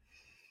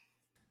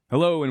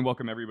Hello and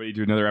welcome everybody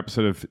to another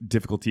episode of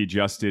Difficulty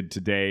Adjusted.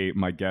 Today,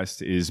 my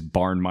guest is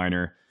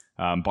Barnminer.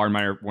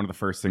 Barnminer, one of the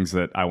first things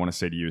that I want to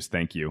say to you is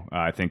thank you.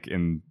 I think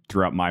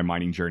throughout my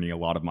mining journey, a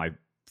lot of my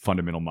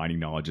fundamental mining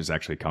knowledge has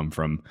actually come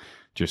from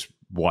just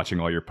watching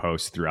all your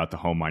posts throughout the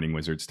Home Mining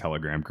Wizards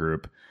Telegram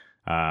group.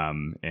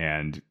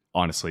 And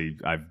honestly,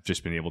 I've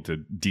just been able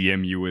to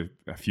DM you with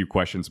a few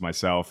questions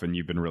myself, and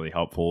you've been really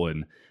helpful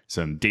in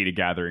some data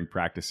gathering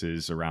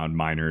practices around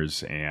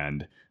miners,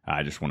 and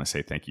I just want to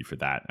say thank you for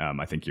that.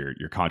 I think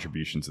your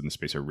contributions in the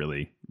space are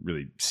really,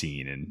 really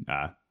seen, and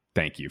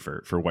thank you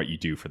for what you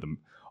do for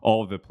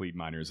all of the plebe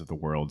miners of the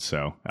world.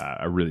 So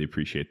I really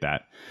appreciate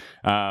that.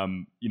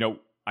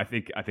 I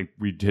think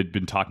we had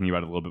been talking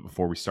about it a little bit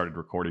before we started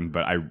recording,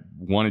 but I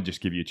want to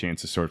just give you a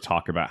chance to sort of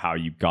talk about how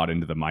you got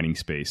into the mining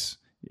space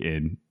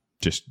in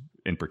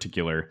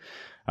particular,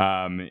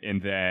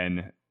 and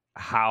then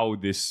how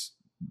this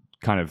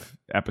kind of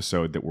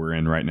episode that we're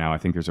in right now, I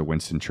think there's a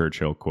Winston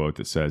Churchill quote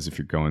that says, if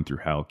you're going through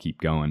hell, keep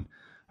going.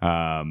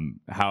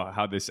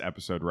 How this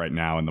episode right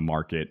now in the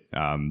market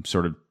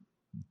sort of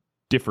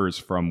differs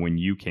from when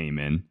you came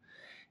in,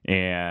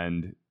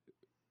 and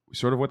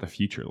sort of what the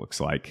future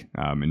looks like,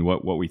 and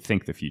what we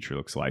think the future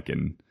looks like.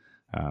 And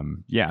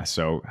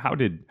so how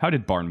did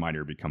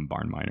Barnminer become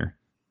Barnminer?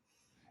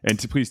 And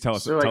please tell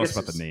us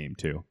about the name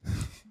too.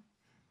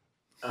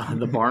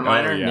 The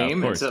Barnminer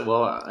name.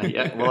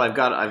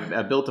 I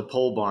I built a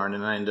pole barn,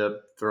 and I ended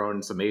up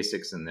throwing some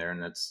ASICs in there,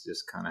 and that's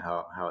just kind of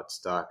how it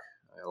stuck.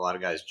 A lot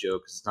of guys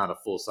joke it's not a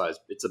full size.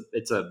 It's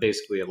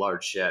basically a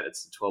large shed.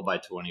 It's a 12 by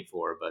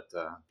 24, but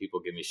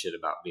people give me shit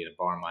about being a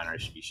barn miner. I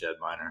should be shed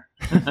miner.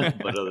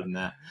 But other than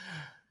that,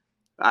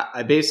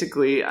 I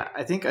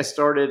think I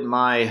started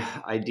my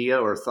idea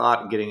or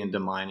thought getting into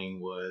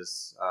mining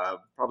was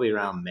probably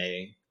around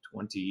May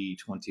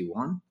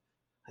 2021,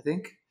 I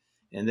think.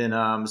 And then,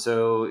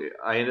 so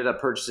I ended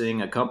up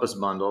purchasing a compass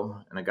bundle,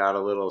 and I got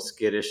a little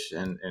skittish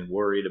and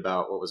worried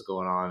about what was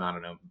going on. I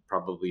don't know,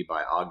 probably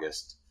by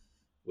August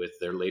with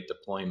their late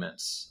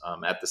deployments.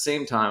 At the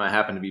same time, I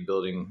happened to be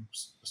building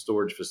a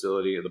storage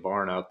facility at the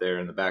barn out there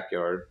in the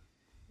backyard,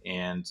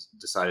 and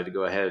decided to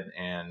go ahead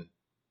and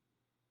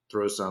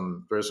throw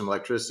some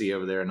electricity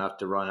over there, enough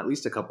to run at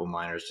least a couple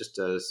miners just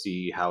to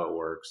see how it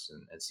works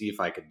and see if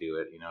I could do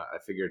it. I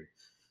figured,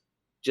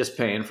 just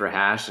paying for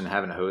hash and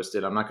having to host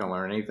it, I'm not going to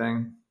learn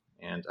anything.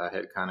 And I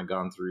had kind of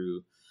gone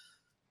through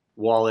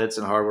wallets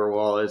and hardware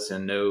wallets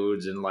and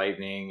nodes and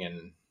lightning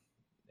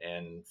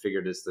and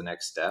figured it's the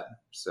next step.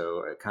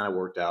 So it kind of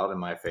worked out in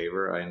my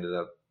favor. I ended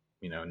up,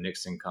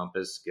 nixing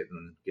Compass,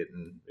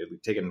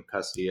 taking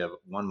custody of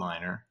one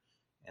miner,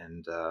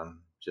 and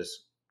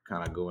just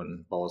kind of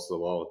going balls to the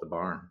wall with the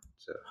barn.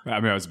 So I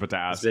was about to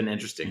ask. It's been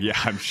interesting. Yeah,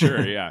 I'm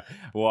sure. Yeah.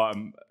 Well,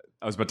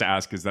 I was about to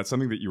ask, is that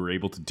something that you were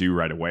able to do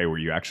right away? Were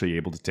you actually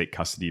able to take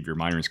custody of your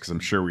miners? Because I'm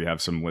sure we have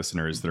some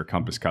listeners that are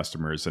Compass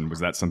customers. And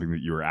was that something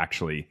that you were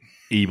actually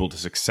able to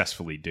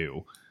successfully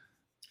do?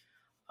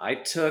 I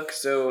want to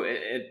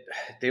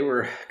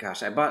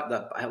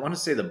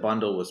say the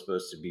bundle was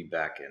supposed to be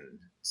back in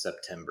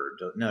September.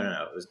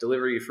 No. It was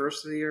delivery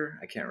first of the year.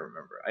 I can't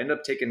remember. I ended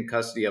up taking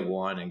custody of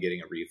one and getting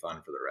a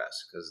refund for the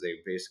rest, because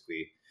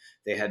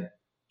they had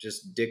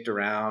just dicked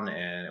around,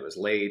 and it was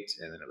late,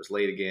 and then it was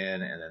late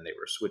again, and then they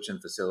were switching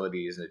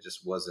facilities, and it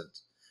just wasn't,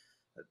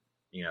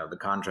 the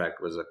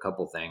contract was a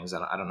couple things.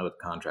 I don't know what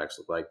the contracts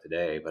look like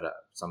today, but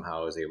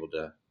somehow I was able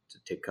to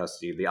take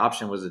custody. The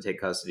option was to take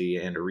custody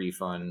and a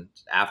refund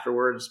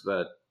afterwards,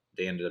 but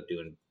they ended up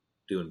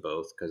doing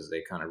both because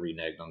they kind of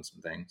reneged on some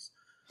things.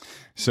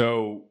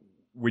 So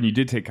when you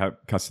did take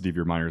custody of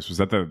your miners, was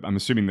that I'm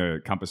assuming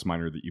the Compass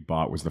miner that you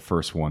bought was the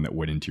first one that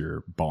went into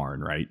your barn,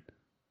 right?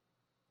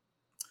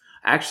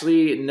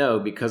 Actually, no,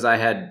 because I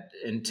had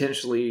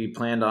intentionally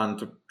planned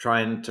on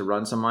trying to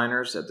run some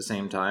miners at the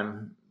same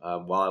time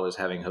while I was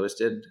having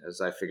hosted,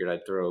 as I figured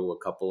I'd throw a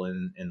couple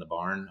in the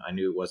barn. I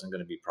knew it wasn't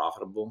going to be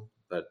profitable,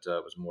 but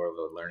it was more of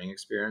a learning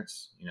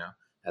experience.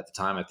 At the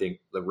time, I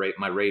think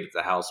my rate at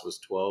the house was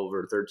 12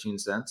 or 13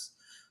 cents.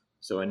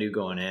 So I knew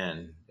going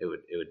in, it would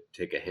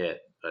take a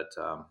hit. But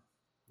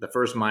the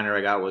first miner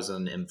I got was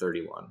an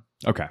M31.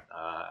 Okay.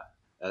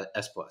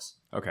 S plus.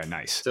 Okay,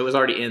 nice. So it was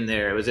already in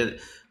there. It was in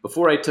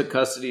before I took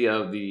custody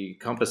of the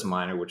Compass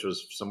miner, which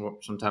was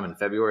sometime in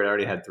February. I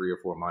already had 3 or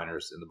 4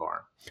 miners in the barn.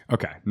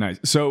 Okay, nice.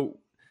 So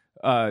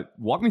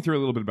walk me through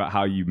a little bit about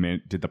how you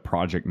did the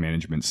project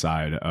management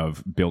side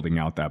of building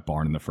out that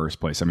barn in the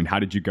first place. I mean, how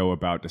did you go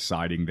about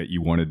deciding that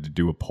you wanted to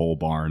do a pole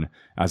barn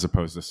as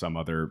opposed to some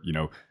other,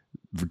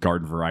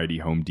 garden variety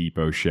Home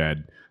Depot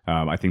shed?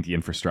 I think the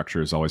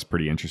infrastructure is always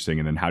pretty interesting.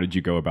 And then how did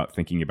you go about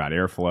thinking about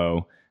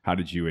airflow? How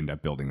did you end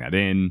up building that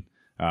in?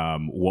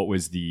 What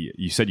was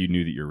you said you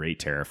knew that your rate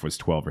tariff was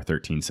 12 or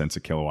 13 cents a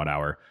kilowatt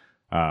hour.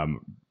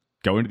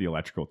 Go into the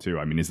electrical too.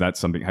 I mean, is that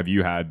something, have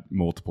you had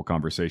multiple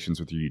conversations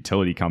with your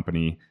utility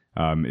company?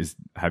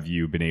 Have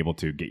you been able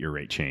to get your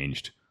rate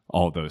changed?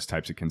 All those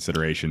types of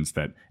considerations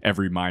that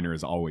every miner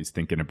is always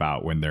thinking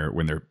about when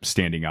they're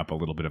standing up a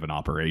little bit of an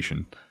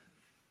operation.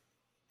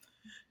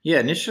 Yeah,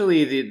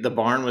 initially the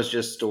barn was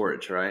just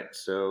storage, right?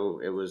 So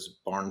it was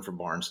barn for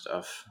barn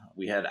stuff.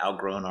 We had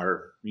outgrown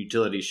our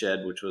utility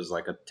shed, which was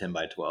like a 10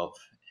 by 12,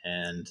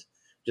 and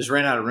just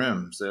ran out of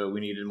room. So we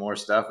needed more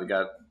stuff. We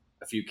got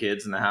a few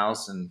kids in the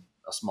house and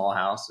a small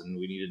house, and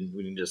we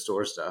needed to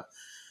store stuff.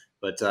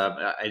 But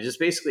I just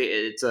basically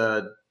it's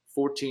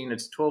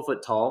 12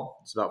 foot tall.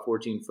 It's about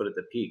 14 foot at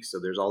the peak.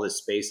 So there's all this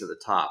space at the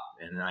top,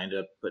 and I ended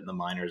up putting the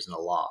miners in a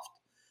loft.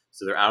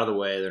 So they're out of the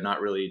way. They're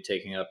not really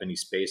taking up any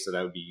space that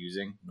I would be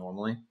using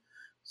normally.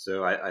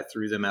 So I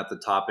threw them at the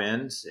top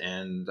end,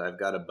 and I've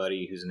got a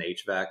buddy who's an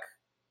HVAC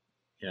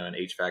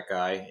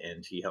guy,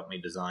 and he helped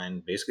me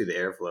design basically the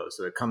airflow.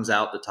 So it comes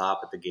out the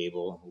top at the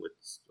gable with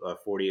a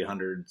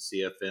 4800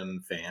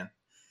 CFM fan,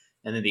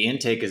 and then the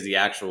intake is the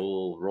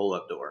actual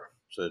roll-up door.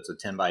 So it's a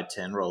 10 by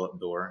 10 roll-up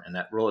door, and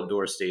that roll-up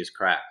door stays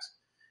cracked.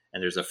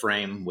 And there's a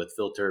frame with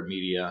filter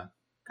media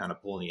kind of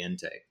pulling the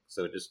intake.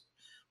 So it just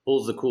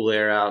pulls the cool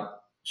air out,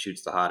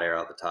 shoots the hot air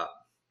out the top.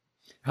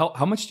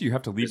 How much do you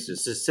have to leave?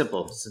 It's just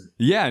simple.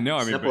 Yeah, no, I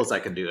mean, simple as I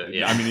can do it.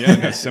 Yeah, I mean, yeah,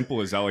 as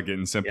simple as elegant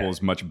and simple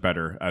is much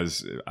better.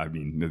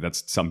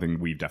 That's something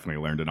we've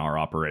definitely learned in our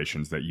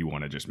operations, that you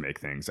want to just make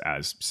things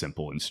as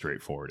simple and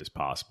straightforward as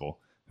possible.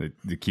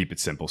 The keep it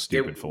simple,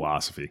 stupid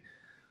philosophy.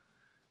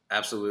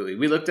 Absolutely.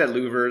 We looked at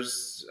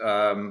louvers,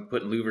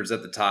 putting louvers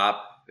at the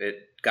top. It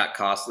got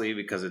costly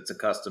because it's a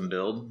custom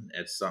build.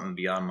 It's something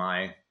beyond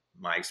my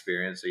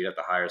experience. So you'd have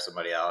to hire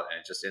somebody out, and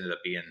it just ended up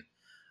being,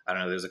 I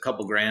don't know, there's a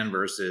couple grand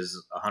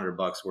versus $100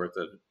 worth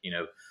of,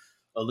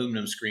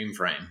 aluminum screen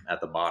frame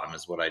at the bottom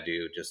is what I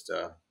do. Just,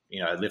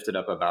 I lift it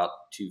up about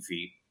 2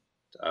 feet.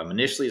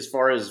 Initially, as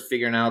far as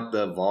figuring out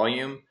the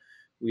volume,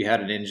 we had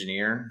an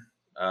engineer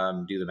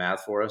do the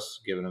math for us,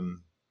 giving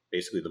them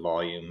basically the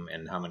volume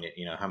and how many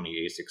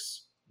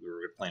ASICs we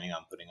were planning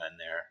on putting in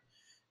there.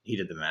 He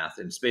did the math,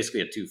 and it's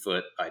basically a 2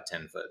 foot by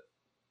 10 foot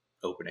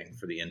opening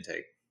for the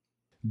intake.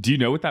 Do you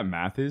know what that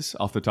math is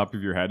off the top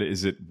of your head?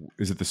 Is it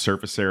the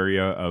surface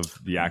area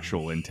of the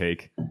actual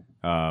intake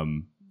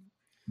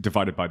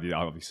divided by the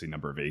obviously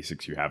number of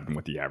ASICs you have and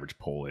what the average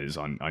pull is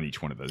on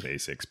each one of those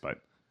ASICs? But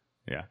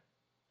yeah.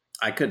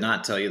 I could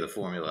not tell you the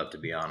formula, to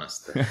be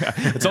honest.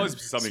 It's always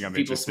something I'm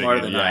people interested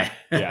smarter in. than I.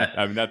 Yeah,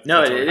 I mean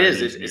it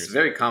is. It's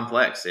very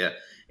complex. Yeah,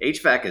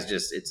 HVAC is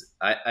just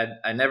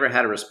I never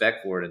had a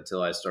respect for it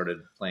until I started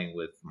playing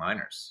with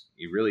miners.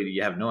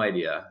 You have no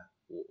idea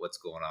what's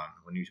going on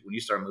when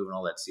you start moving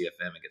all that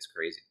CFM. It gets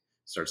crazy.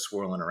 It starts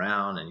swirling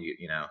around, and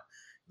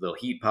little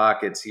heat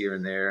pockets here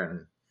and there,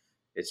 and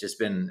it's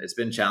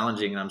been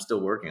challenging, and I'm still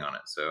working on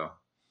it. So.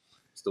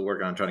 Still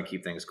working on trying to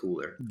keep things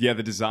cooler. Yeah,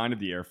 the design of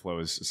the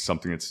airflow is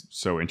something that's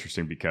so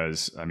interesting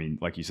because, I mean,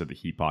 like you said, the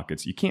heat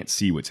pockets, you can't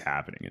see what's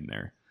happening in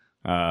there.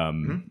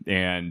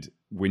 And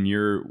when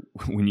you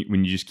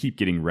just keep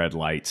getting red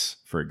lights,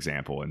 for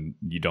example, and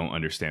you don't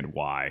understand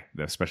why,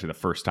 especially the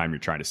first time you're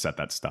trying to set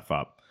that stuff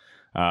up,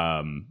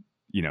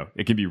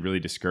 it can be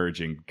really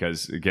discouraging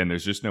because, again,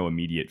 there's just no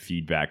immediate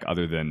feedback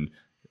other than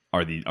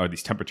are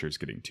these temperatures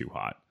getting too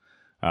hot?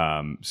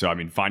 So, I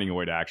mean, finding a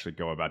way to actually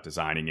go about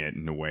designing it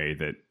in a way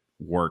that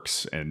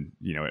works, and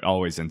it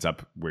always ends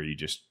up where you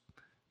just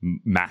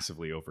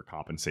massively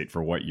overcompensate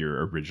for what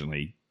you're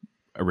originally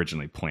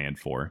planned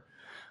for.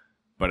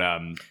 But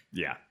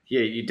yeah,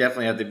 you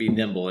definitely have to be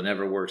nimble. It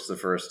never works the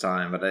first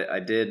time, but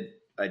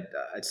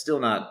I'd still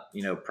not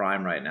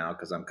prime right now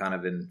because I'm kind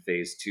of in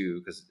phase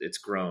 2 because it's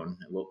grown.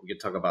 We could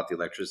talk about the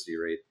electricity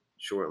rate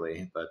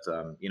shortly, but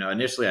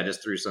initially I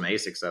just threw some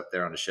ASICs up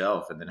there on the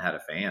shelf and then had a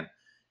fan.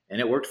 And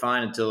it worked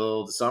fine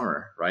until the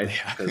summer, right?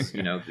 Because,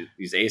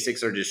 these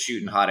ASICs are just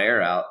shooting hot air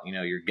out.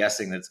 You're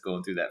guessing that's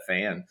going through that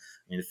fan.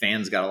 I mean, the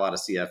fan's got a lot of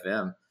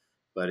CFM,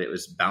 but it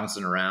was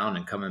bouncing around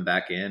and coming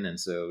back in. And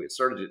so it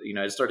started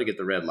to get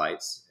the red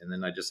lights. And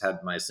then I just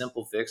had my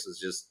simple fix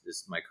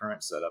is my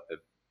current setup.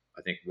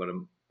 I think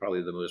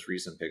probably the most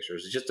recent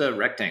pictures is just a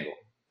rectangle,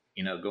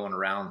 going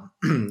around,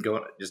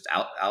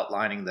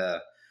 outlining the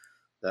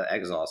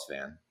exhaust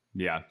fan.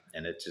 Yeah.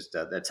 And it's just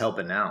that's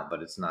helping now,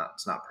 but it's not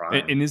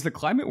prime. And is the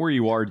climate where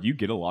you are, do you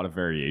get a lot of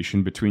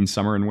variation between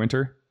summer and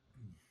winter?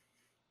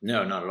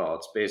 No, not at all.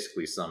 It's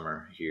basically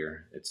summer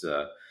here. It's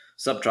a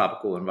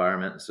subtropical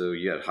environment, so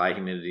you have high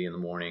humidity in the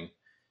morning.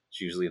 It's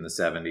usually in the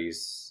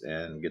 70s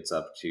and gets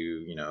up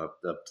to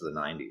up to the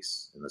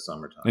 90s in the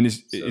summertime. And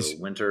is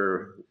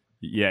winter?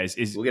 Yeah,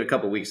 we'll get a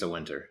couple weeks of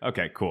winter.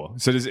 Okay, cool.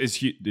 So is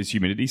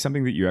humidity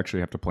something that you actually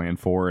have to plan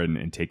for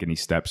and take any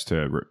steps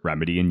to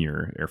remedy in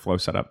your airflow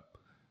setup?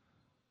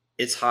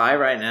 It's high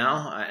right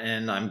now,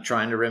 and I'm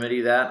trying to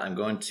remedy that. I'm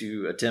going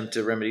to attempt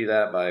to remedy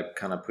that by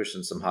kind of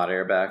pushing some hot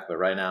air back. But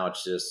right now,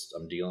 it's just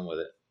I'm dealing with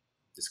it.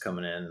 It's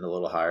coming in a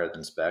little higher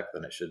than spec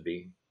than it should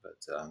be, but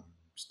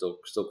still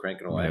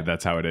cranking away. Yeah,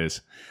 that's how it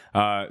is.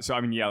 So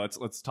I mean, yeah,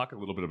 let's talk a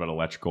little bit about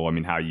electrical. I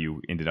mean, how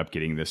you ended up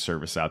getting this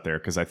service out there,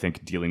 because I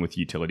think dealing with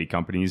utility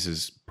companies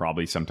is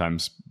probably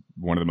sometimes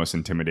one of the most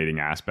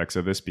intimidating aspects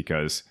of this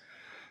because.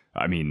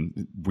 I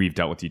mean, we've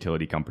dealt with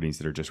utility companies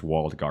that are just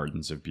walled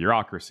gardens of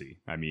bureaucracy.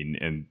 I mean,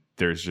 and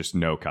there's just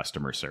no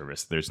customer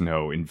service. There's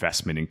no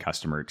investment in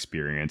customer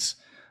experience.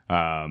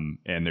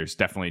 And there's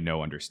definitely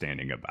no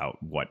understanding about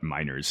what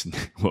miners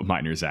what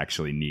miners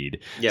actually need.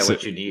 Yeah, So,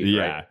 what you need.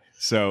 yeah. Right.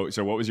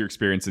 So what was your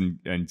experience in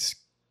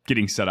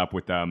getting set up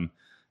with them?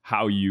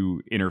 How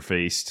you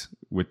interfaced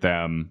with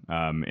them,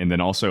 and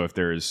then also if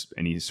there's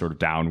any sort of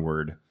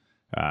downward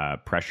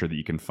pressure that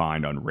you can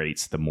find on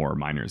rates, the more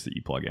miners that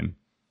you plug in.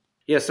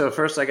 Yeah. So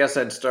first, I guess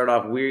I'd start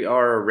off. We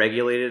are a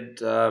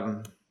regulated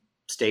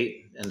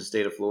state in the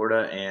state of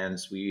Florida, and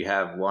we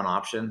have one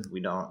option.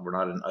 We're not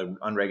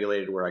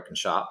unregulated where I can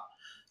shop.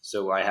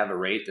 So I have a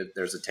rate that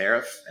there's a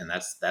tariff, and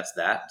that's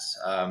that.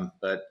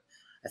 But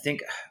I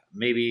think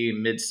maybe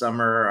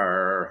midsummer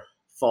or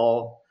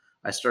fall,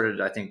 I started.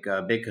 I think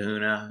Big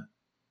Kahuna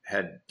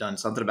had done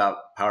something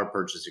about power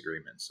purchase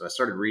agreements. So I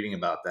started reading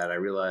about that. I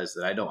realized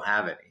that I don't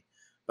have any,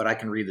 but I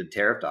can read the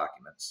tariff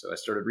documents. So I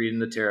started reading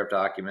the tariff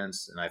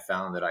documents, and I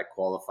found that I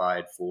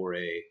qualified for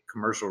a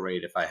commercial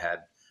rate if I had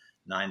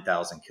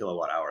 9,000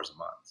 kilowatt hours a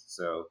month.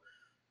 So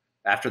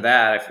after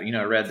that,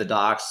 I read the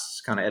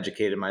docs, kind of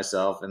educated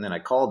myself, and then I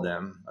called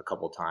them a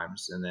couple of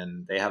times, and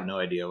then they have no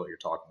idea what you're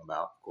talking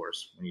about. Of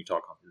course, when you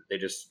talk,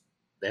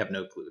 they have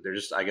no clue. They're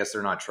just, I guess,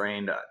 they're not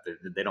trained.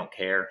 They don't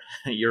care.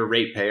 You're a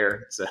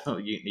ratepayer, so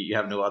you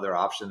have no other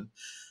option.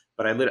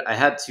 But I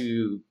had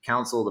to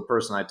counsel the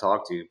person I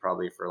talked to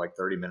probably for like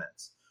 30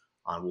 minutes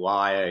on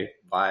why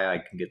I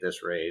can get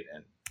this rate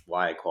and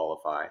why I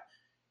qualify,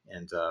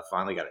 and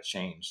finally got it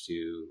changed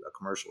to a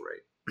commercial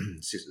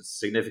rate,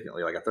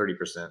 significantly, like a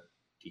 30%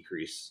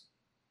 decrease.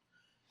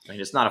 I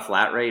mean, it's not a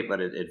flat rate,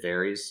 but it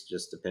varies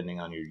just depending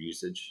on your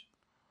usage.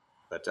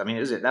 But I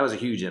mean, that was a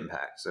huge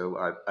impact. So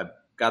I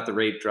got the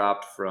rate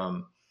dropped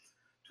from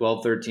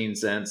 12, 13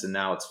 cents, and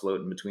now it's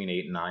floating between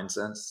 8 and 9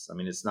 cents. I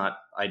mean, it's not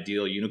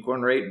ideal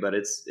unicorn rate, but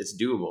it's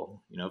doable,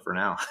 for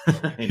now.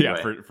 Anyway. Yeah,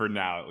 for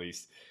now at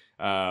least.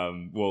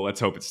 Well, let's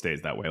hope it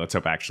stays that way. Let's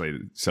hope actually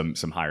some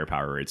higher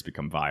power rates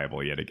become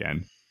viable yet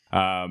again.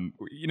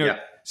 Yeah.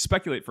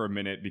 Speculate for a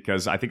minute,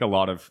 because I think a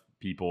lot of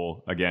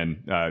people,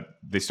 again,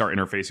 they start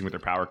interfacing with their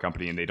power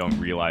company and they don't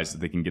realize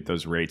that they can get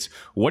those rates.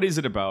 What is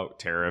it about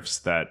tariffs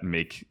that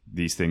make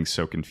these things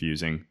so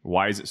confusing?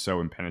 Why is it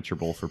so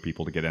impenetrable for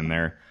people to get in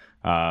there?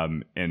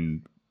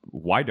 And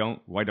why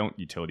don't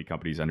utility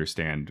companies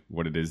understand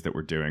what it is that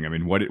we're doing? I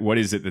mean, what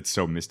is it that's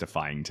so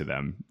mystifying to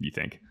them, you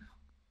think?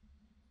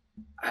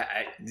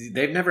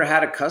 They've never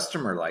had a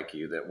customer like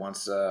you that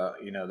wants that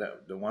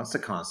wants a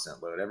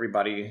constant load.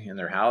 Everybody in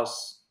their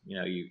house,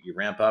 you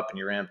ramp up and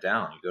you ramp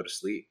down, you go to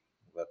sleep,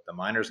 but the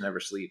miners never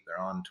sleep.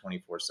 They're on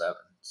 24/7.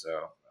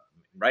 So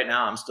right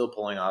now I'm still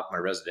pulling off my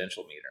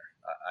residential meter.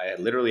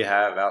 I literally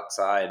have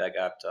outside, I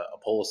got a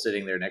pole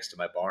sitting there next to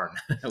my barn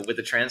with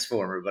a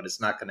transformer, but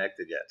it's not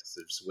connected yet.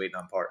 So just waiting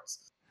on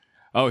parts.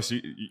 Oh, so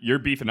you're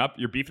beefing up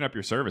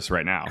your service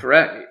right now.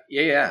 Correct.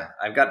 Yeah.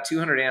 I've got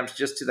 200 amps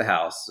just to the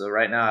house. So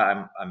right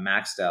now I'm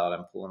maxed out.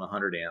 I'm pulling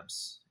 100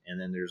 amps, and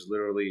then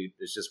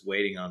it's just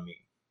waiting on me.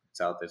 It's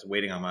out there. It's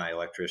waiting on my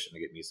electrician to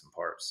get me some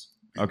parts.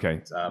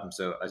 Okay.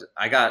 So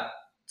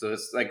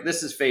it's like,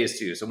 this is phase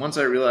 2. So once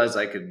I realized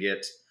I could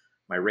get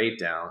my rate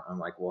down, I'm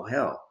like, well,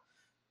 hell,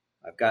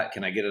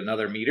 can I get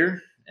another meter?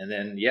 And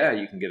then, yeah,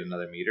 you can get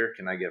another meter.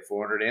 Can I get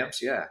 400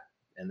 amps? Yeah.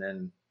 And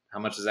then, how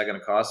much is that going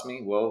to cost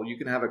me? Well, you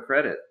can have a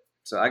credit.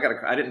 So I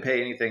didn't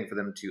pay anything for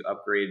them to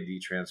upgrade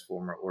the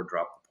transformer or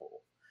drop the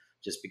pole,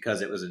 just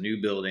because it was a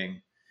new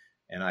building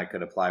and I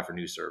could apply for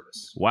new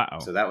service. Wow.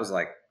 So that was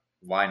like,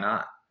 why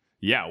not?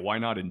 Yeah, why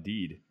not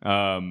indeed?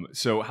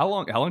 So how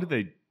long did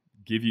they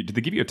give you? Did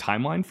they give you a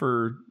timeline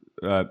for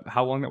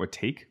how long that would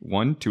take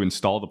to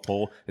install the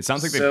pole? It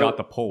sounds like they've got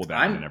the pole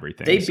down and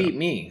everything. They beat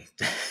me.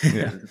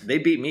 Yeah. They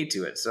beat me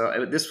to it.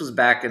 So this was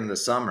back in the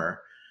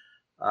summer,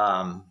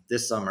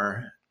 this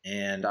summer.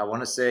 And I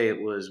want to say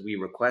we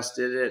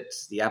requested it,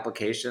 the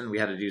application. We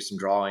had to do some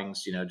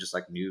drawings, just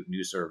like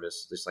new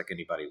service, just like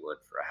anybody would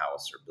for a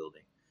house or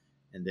building.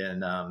 And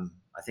then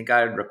I think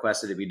I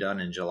requested it be done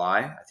in July.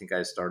 I think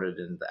I started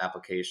in the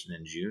application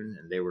in June,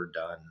 and they were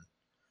done,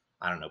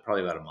 I don't know,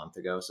 probably about a month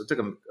ago. So it took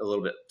them a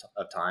little bit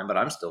of time, but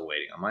I'm still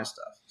waiting on my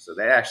stuff. So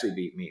they actually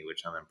beat me,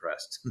 which I'm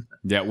impressed.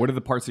 Yeah. What are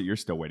the parts that you're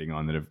still waiting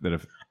on that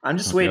have? I'm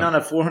just waiting on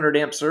a 400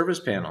 amp service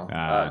panel.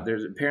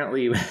 There's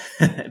apparently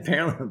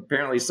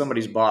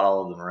somebody's bought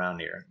all of them around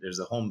here. There's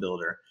a home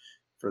builder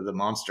for the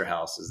monster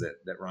houses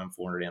that run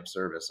 400 amp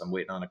service. I'm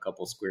waiting on a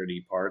couple square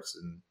D parts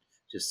and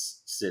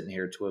just sitting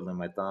here twiddling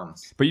my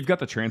thumbs. But you've got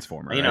the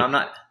transformer, right? I'm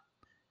not.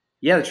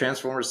 Yeah, the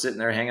transformer's sitting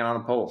there hanging on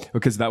a pole.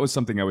 Because that was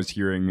something I was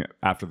hearing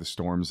after the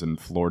storms in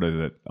Florida,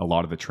 that a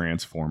lot of the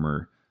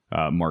transformer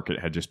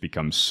market had just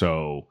become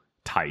so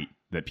tight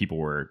that people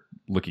were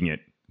looking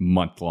at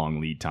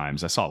month-long lead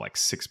times. I saw like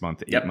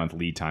 6-month, 8-month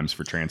lead times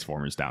for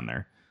transformers down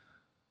there.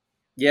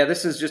 Yeah,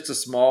 this is just a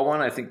small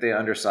one. I think they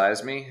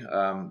undersized me.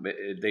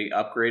 They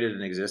upgraded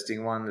an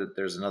existing one that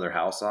there's another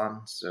house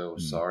on. So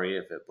sorry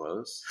if it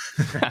blows.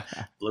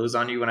 Blows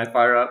on you when I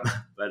fire up.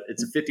 But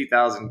it's a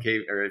 50,000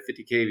 kV or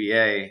 50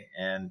 kVA,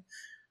 and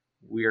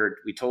we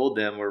told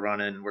them we're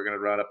going to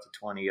run up to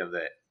 20 of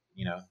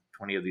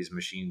 20 of these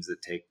machines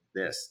that take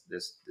this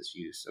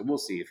use. So we'll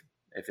see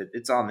if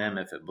it's on them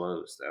if it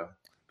blows though.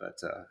 but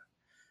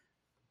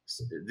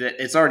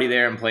it's already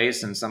there in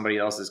place and somebody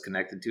else is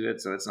connected to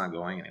it, so it's not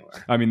going anywhere.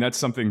 I mean, that's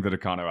something that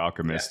Econo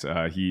Alchemist,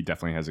 he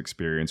definitely has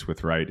experience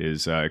with, right,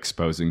 is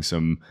exposing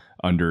some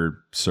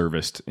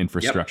underserviced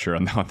infrastructure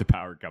on the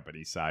power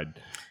company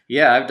side.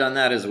 Yeah, I've done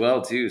that as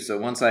well too. So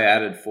once I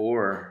added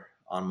 4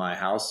 on my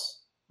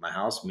house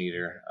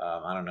meter,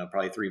 I don't know,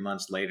 probably 3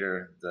 months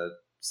later, the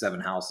 7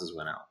 houses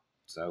went out.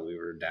 So we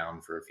were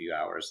down for a few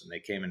hours, and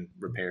they came and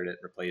repaired it,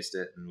 replaced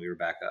it, and we were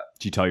back up.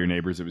 Did you tell your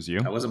neighbors it was you?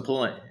 I wasn't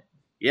pulling.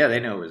 Yeah, they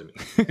know it was me.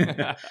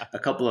 A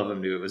couple of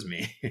them knew it was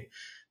me.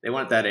 They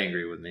weren't that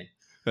angry with me.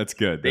 That's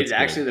good.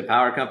 Actually, the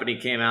power company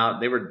came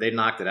out. They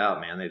knocked it out,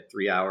 man. They had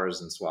 3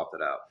 hours and swapped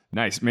it out.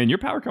 Nice, man. Your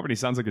power company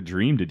sounds like a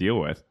dream to deal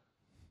with.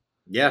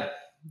 Yeah.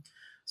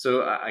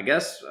 So I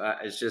guess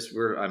it's just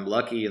I'm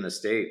lucky in the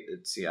state.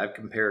 I've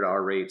compared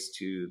our rates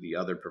to the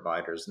other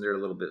providers, and they're a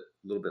little bit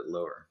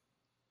lower.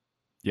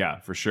 Yeah,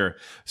 for sure.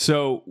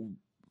 So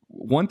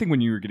one thing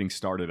when you were getting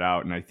started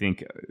out, and I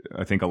think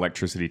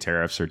electricity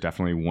tariffs are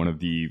definitely one of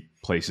the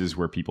places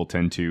where people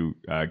tend to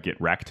get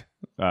wrecked,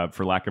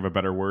 for lack of a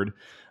better word.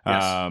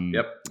 Yes.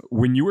 Yep.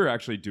 When you were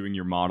actually doing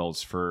your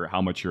models for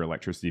how much your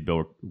electricity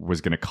bill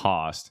was going to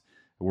cost,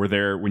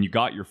 when you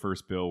got your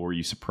first bill, were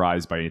you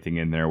surprised by anything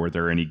in there? Were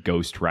there any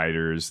ghost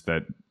riders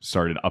that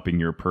started upping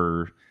your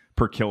per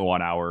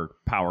kilowatt hour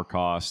power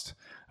cost?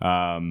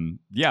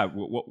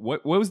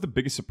 What was the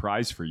biggest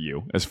surprise for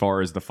you as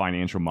far as the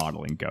financial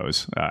modeling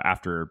goes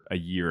after a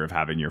year of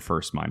having your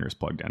first miners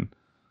plugged in?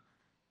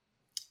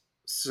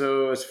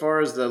 So as far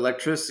as the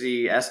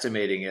electricity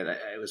estimating it,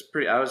 I was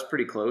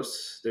pretty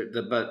close.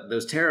 But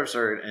those tariffs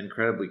are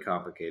incredibly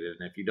complicated,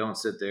 and if you don't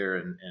sit there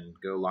and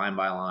go line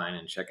by line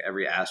and check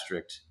every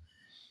asterisk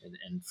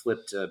and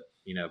flip to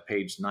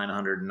page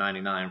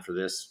 999 for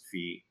this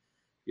fee,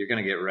 you're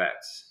going to get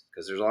wrecked.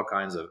 Because there's all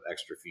kinds of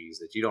extra fees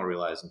that you don't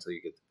realize until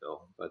you get the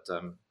bill. But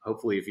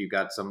hopefully, if you've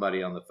got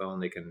somebody on the phone,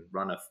 they can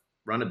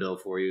run a bill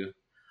for you.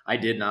 I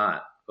did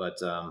not,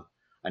 but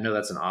I know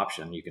that's an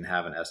option. You can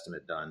have an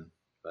estimate done.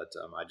 But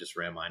I just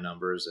ran my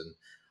numbers, and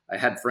I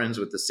had friends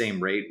with the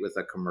same rate with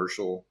a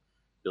commercial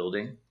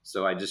building,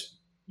 so I just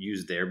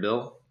used their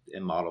bill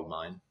and modeled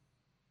mine.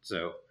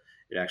 So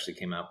it actually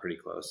came out pretty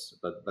close.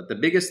 But the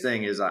biggest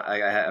thing is I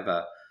have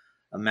a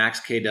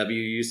max kW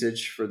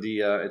usage for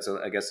the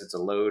I guess it's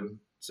a load.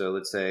 So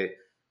let's say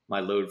my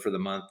load for the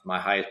month, my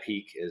highest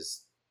peak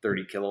is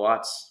 30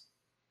 kilowatts.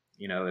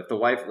 If the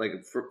wife, like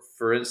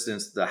for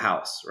instance, the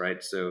house,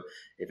 right? So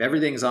if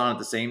everything's on at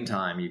the same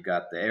time, you've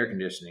got the air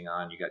conditioning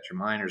on, you got your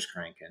miners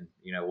cranking,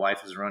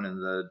 wife is running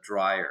the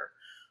dryer,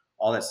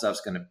 all that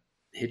stuff's going to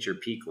hit your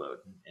peak load.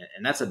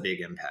 And that's a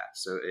big impact.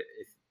 So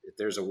if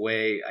there's a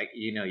way,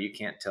 you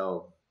can't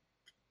tell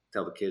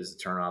the kids to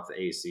turn off the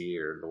AC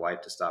or the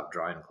wife to stop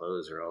drying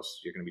clothes, or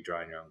else you're going to be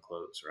drying your own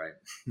clothes, right?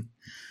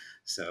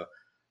 So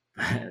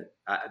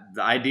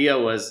the idea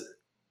was,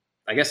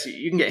 I guess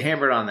you can get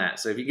hammered on that.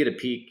 So if you get a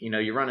peak,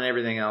 you're running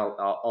everything out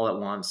all at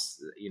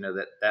once,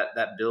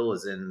 that bill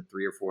is in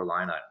 3 or 4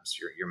 line items,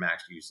 your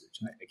max usage.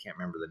 I can't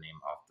remember the name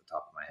off the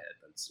top of my head,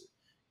 but it's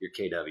your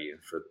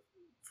KW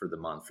for the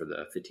month for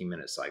the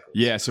 15-minute cycles.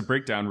 Yeah. So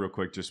break down real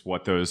quick just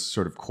what those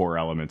sort of core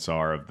elements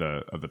are of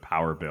the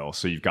power bill.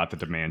 So you've got the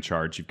demand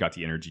charge, you've got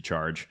the energy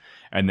charge,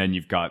 and then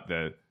you've got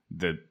the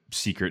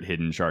secret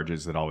hidden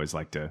charges that always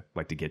like to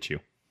get you.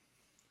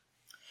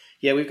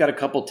 Yeah, we've got a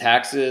couple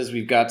taxes.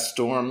 We've got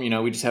storm.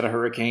 We just had a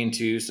hurricane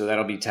too, so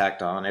that'll be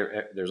tacked on.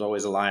 There's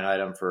always a line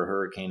item for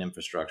hurricane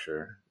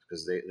infrastructure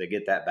because they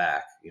get that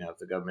back. If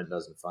the government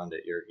doesn't fund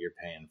it, you're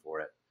paying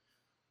for it.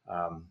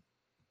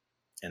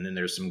 And then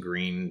there's some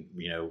green,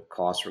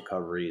 cost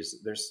recoveries.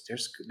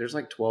 There's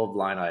like 12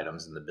 line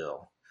items in the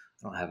bill.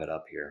 I don't have it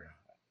up here.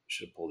 I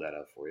should have pulled that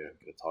up for you. I'm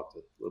going to talk a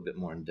little bit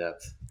more in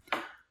depth.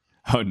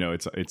 Oh no,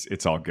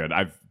 it's all good.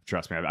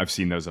 Trust me, I've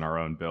seen those in our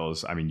own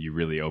bills. I mean, you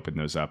really open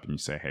those up and you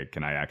say, hey,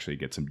 can I actually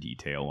get some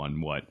detail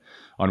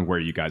on where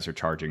you guys are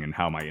charging and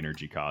how my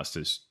energy cost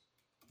is,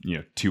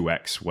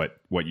 2x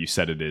what you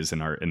said it is in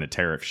the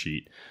tariff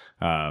sheet.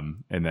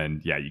 And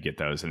then you get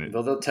those, and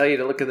they'll tell you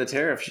to look at the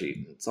tariff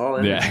sheet. It's all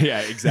in there.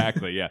 Yeah,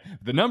 exactly. Yeah,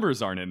 the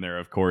numbers aren't in there,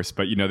 of course,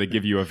 but they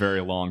give you a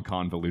very long,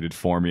 convoluted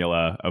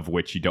formula of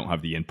which you don't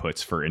have the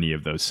inputs for any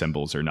of those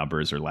symbols or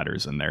numbers or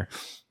letters in there.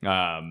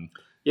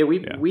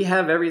 We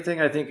have everything,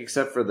 I think,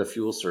 except for the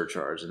fuel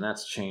surcharge, and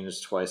that's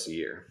changed twice a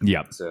year.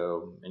 Yeah.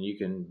 So, and you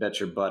can bet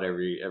your butt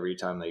every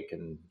time they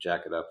can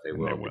jack it up, they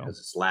will because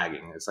it's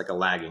lagging. It's like a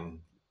lagging,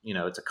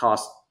 it's a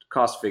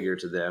cost figure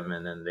to them,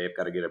 and then they've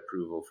got to get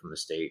approval from the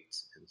state.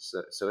 And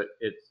so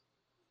it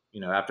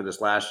after this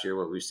last year,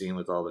 what we've seen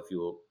with all the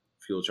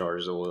fuel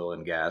charges, oil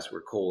and gas, or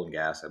coal and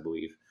gas, I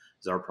believe,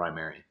 is our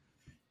primary.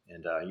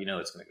 And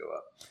it's going to go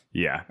up.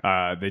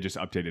 Yeah, they just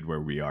updated where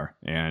we are,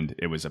 and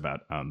it was about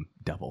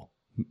double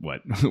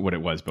what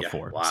it was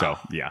before. Yeah,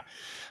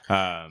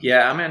 wow. So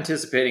yeah, I'm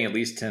anticipating at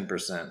least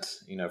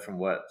 10%. From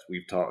what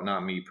we've talked,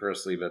 not me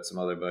personally, but some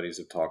other buddies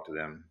have talked to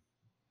them.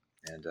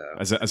 And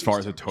as far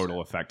as a total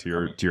effect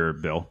to your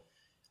bill.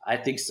 I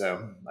think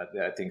so.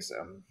 I think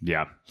so.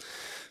 Yeah,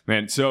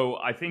 man. So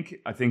I think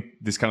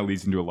this kind of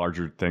leads into a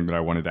larger thing that I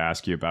wanted to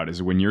ask you about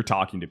is when you're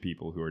talking to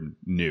people who are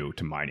new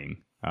to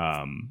mining,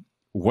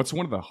 what's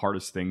one of the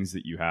hardest things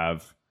that you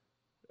have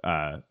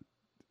uh,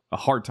 a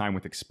hard time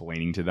with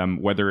explaining to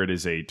them, whether it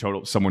is a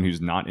total someone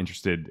who's not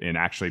interested in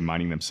actually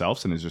mining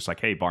themselves and is just like,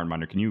 hey, barn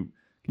miner, can you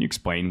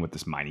explain what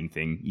this mining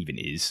thing even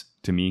is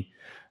to me?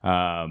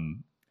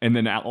 And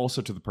then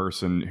also to the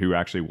person who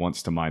actually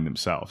wants to mine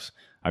themselves.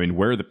 I mean,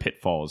 where are the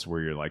pitfalls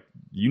where you're like,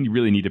 you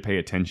really need to pay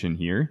attention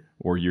here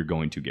or you're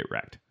going to get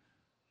wrecked?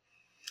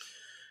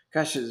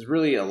 Gosh, it's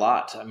really a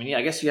lot. I mean, yeah,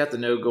 I guess you have to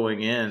know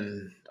going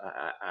in.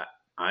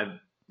 I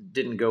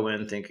didn't go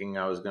in thinking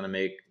I was going to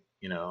make,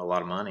 a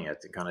lot of money. I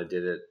kind of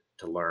did it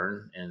to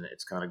learn, and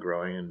it's kind of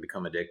growing and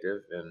become addictive.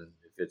 And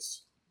if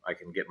I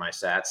can get my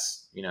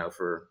sats,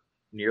 for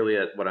nearly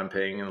at what I'm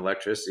paying in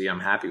electricity, I'm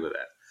happy with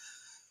that.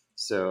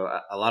 So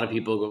a lot of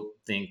people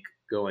think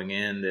going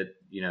in that,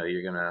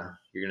 you're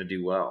gonna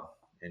do well,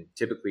 and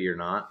typically you're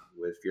not.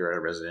 If you're at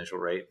a residential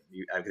rate,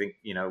 I think,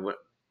 what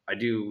I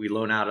do, we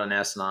loan out on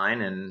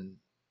S9, and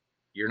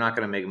you're not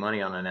going to make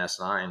money on an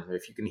S9.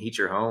 If you can heat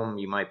your home,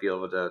 you might be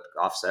able to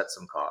offset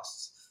some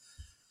costs.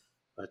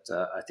 But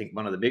I think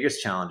one of the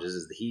biggest challenges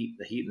is the heat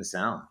and the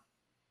sound.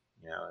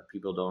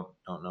 People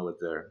don't know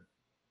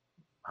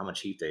how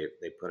much heat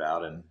they put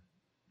out, and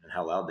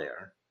how loud they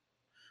are.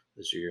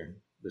 Those are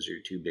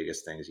your two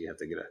biggest things you have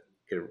to get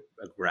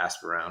a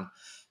grasp around.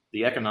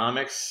 The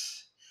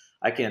economics,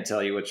 I can't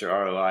tell you what your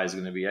ROI is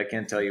going to be. I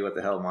can't tell you what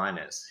the hell mine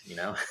is.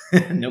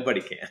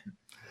 Nobody can.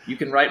 You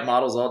can write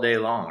models all day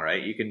long,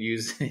 right? You can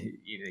use,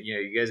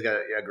 you guys got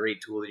a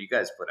great tool that you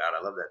guys put out.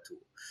 I love that tool,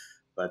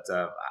 but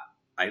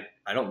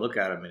I don't look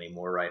at them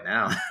anymore right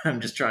now.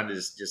 I'm just trying to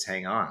just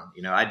hang on.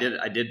 I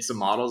did some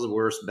models of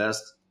worst,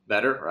 best,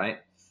 better, right?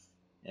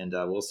 And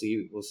we'll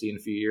see in a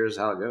few years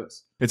how it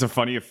goes. It's a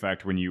funny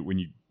effect when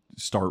you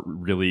start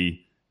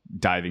really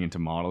diving into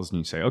models and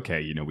you say,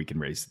 okay, we can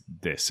raise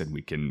this and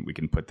we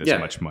can put this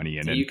much money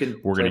in, and you can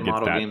we're going to get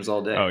model that. Games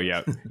all day. Oh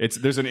yeah,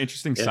 there's an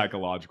interesting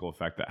psychological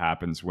effect that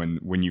happens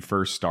when you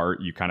first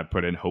start. You kind of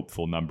put in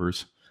hopeful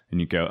numbers and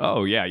you go,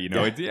 oh yeah,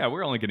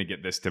 we're only going to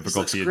get this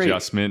difficulty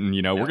adjustment, and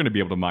we're going to be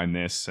able to mine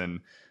this, and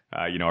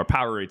our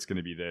power rate's going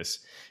to be this.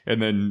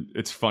 And then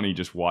it's funny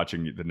just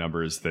watching the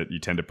numbers that you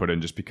tend to put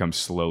in just become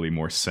slowly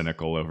more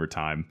cynical over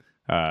time.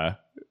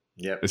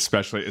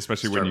 Especially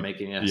when you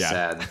making you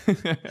sad.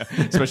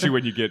 Especially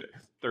when you get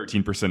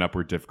 13%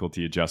 upward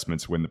difficulty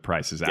adjustments when the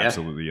price is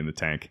absolutely in the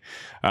tank.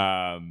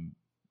 I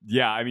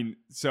mean,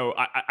 so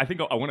I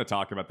think I want to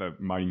talk about the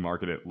mining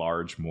market at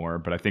large more,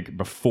 but I think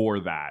before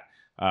that,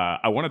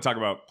 I want to talk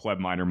about Pleb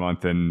Miner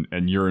Month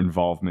and your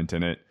involvement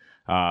in it,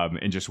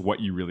 and just what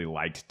you really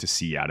liked to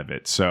see out of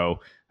it. So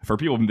for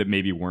people that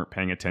maybe weren't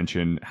paying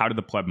attention, how did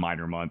the Pleb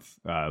Miner Month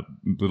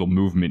little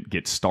movement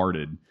get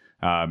started?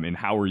 And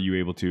how were you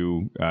able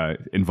to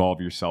involve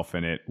yourself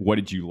in it? What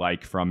did you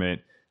like from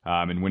it?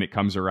 And when it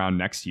comes around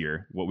next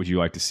year, what would you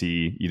like to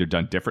see either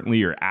done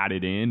differently or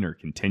added in or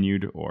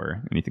continued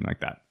or anything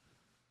like that?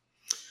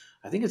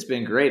 I think it's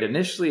been great.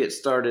 Initially, it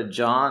started,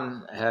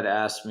 John had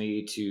asked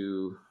me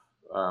to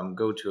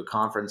go to a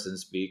conference and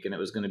speak, and it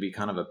was going to be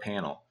kind of a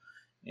panel.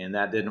 And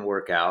that didn't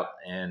work out,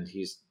 and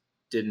he's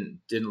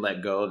didn't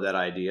let go of that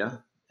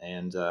idea.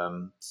 And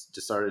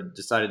decided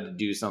to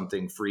do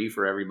something free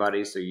for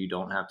everybody, so you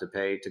don't have to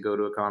pay to go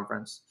to a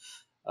conference.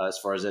 As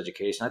far as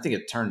education, I think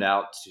it turned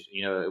out to,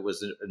 it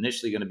was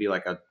initially going to be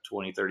like a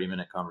 20-30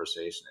 minute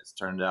conversation. It's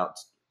turned out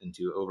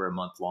into over a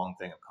month long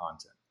thing of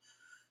content.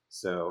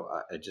 So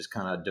I just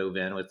kind of dove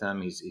in with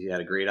him. He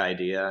had a great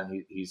idea.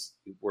 He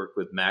worked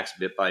with Max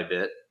bit by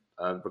bit,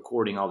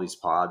 recording all these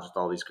pods with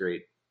all these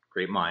great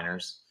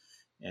miners,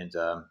 and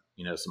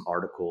some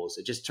articles.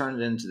 It just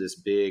turned into this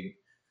big,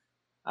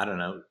 I don't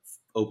know,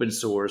 open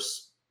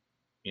source,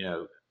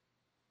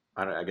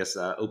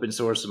 open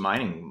source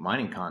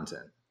mining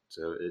content.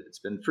 So it's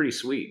been pretty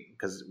sweet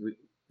because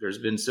there's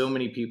been so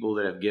many people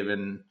that have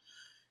given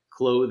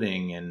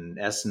clothing and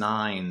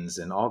S9s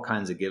and all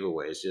kinds of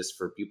giveaways just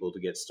for people to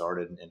get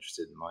started and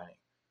interested in mining.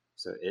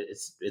 So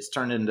it's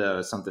turned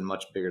into something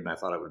much bigger than I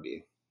thought it would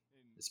be.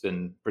 It's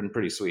been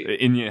pretty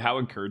sweet. And how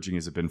encouraging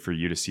has it been for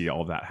you to see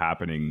all that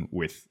happening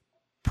with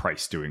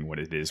price doing what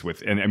it is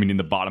with, and I mean, in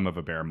the bottom of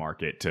a bear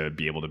market, to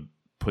be able to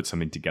put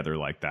something together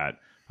like that?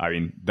 I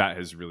mean, that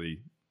has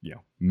really,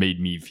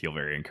 made me feel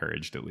very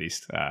encouraged, at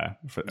least.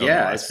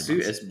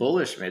 It's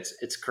bullish.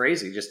 It's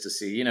crazy just to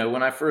see,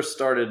 when I first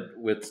started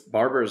with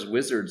Barber's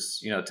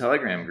Wizards,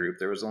 Telegram group,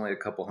 there was only a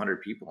couple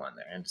hundred people in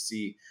there, and to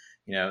see,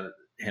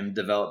 him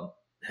develop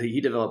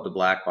the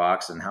black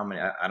box, and how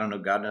many, I don't know,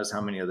 God knows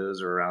how many of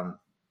those are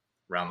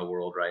around the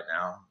world right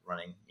now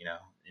running,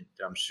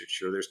 I'm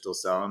sure they're still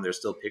selling. There's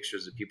still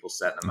pictures of people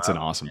setting them up. It's an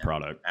awesome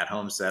product. At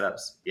home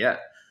setups. Yeah.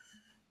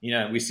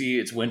 We see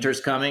it's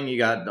winter's coming. You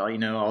got,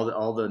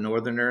 all the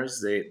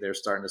Northerners, they're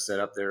starting to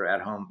set up their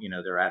at home,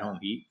 their at home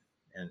heat.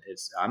 And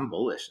I'm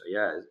bullish.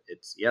 Yeah.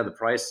 The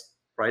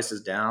price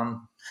is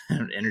down.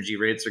 Energy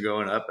rates are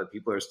going up, but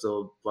people are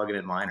still plugging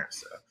in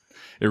miners. So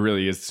It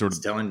really is sort It's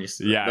of telling you,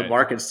 yeah, the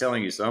market's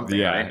telling you something,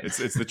 yeah. right? It's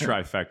the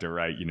trifecta,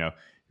 right?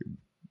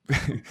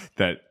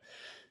 That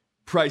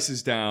price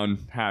is down,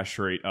 hash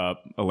rate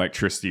up,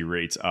 electricity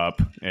rates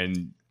up,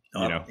 and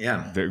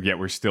Yeah. yet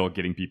we're still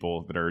getting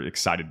people that are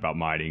excited about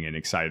mining and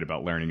excited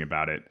about learning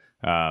about it.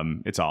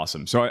 It's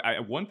awesome. So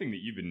one thing that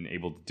you've been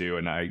able to do,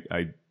 and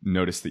I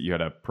noticed that you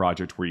had a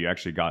project where you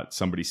actually got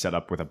somebody set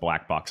up with a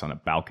black box on a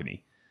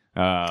balcony.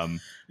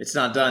 It's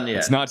not done yet.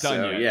 It's not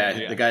done yet.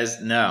 Yeah, the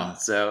guy's no.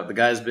 So the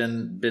guy's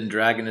been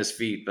dragging his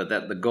feet, but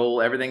that the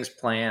goal, everything's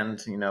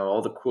planned.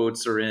 All the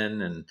quotes are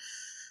in, and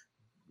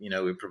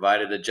we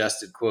provided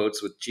adjusted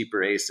quotes with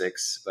cheaper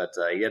ASICs, but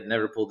he had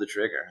never pulled the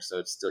trigger.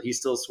 So he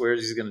still swears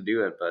he's going to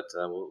do it, but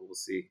we'll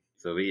see.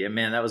 So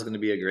man, that was going to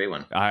be a great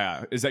one.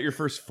 Is that your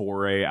first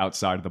foray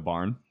outside of the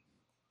barn?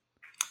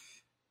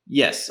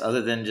 Yes,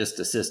 other than just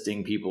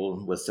assisting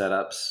people with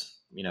setups,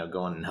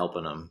 going and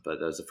helping them.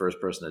 But I was the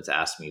first person that's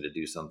asked me to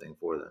do something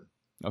for them.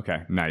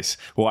 Okay, nice.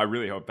 Well, I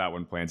really hope that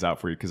one plans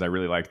out for you because I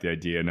really like the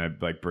idea and I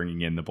like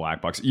bringing in the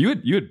black box. You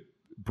had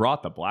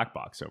brought the black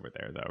box over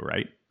there though,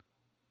 right?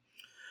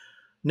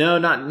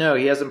 No,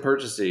 he hasn't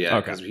purchased it yet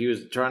because Okay. he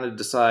was trying to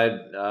decide.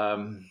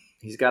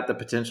 He's got the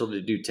potential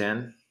to do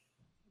 10,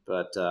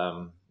 but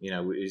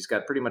he's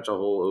got pretty much a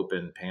whole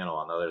open panel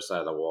on the other side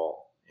of the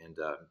wall, and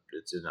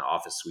it's in an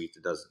office suite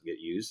that doesn't get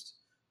used,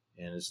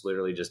 and it's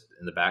literally just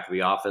in the back of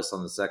the office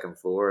on the second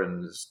floor,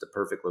 and it's the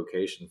perfect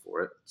location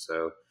for it.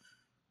 So,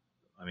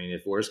 I mean,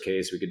 if worst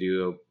case, we could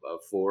do a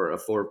four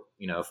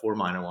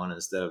miner one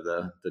instead of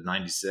the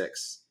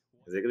 96.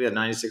 I think the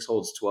 96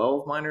 holds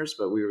 12 miners,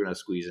 but we were going to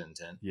squeeze in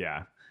 10.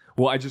 Yeah.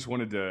 Well, I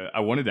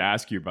wanted to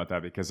ask you about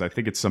that because I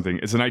think it's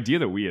an idea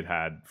that we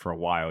had for a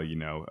while,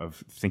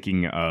 of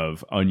thinking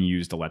of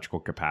unused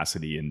electrical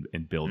capacity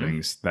in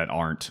buildings that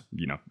aren't,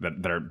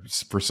 that are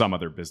for some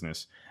other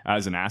business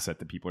as an asset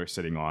that people are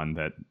sitting on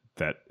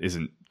that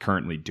isn't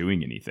currently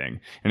doing anything.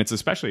 And it's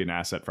especially an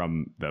asset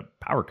from the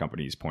power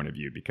company's point of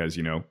view because,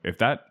 if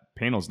that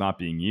panel's not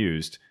being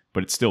used,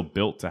 but it's still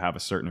built to have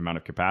a certain amount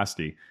of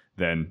capacity,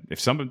 then if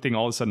something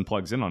all of a sudden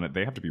plugs in on it,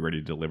 they have to be ready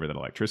to deliver that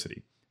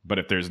electricity. But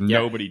if there's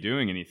nobody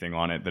doing anything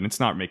on it, then it's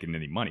not making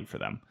any money for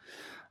them.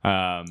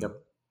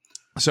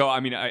 So, I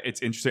mean,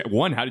 it's interesting.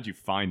 One, how did you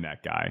find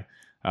that guy?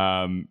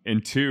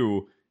 And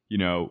two,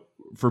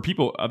 for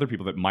other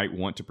people that might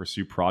want to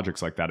pursue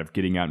projects like that of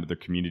getting out into their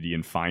community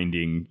and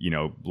finding,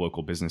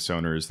 local business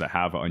owners that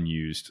have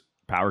unused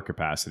power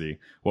capacity,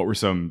 what were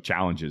some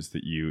challenges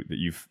that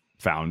you've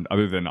found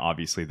other than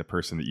obviously the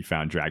person that you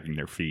found dragging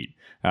their feet,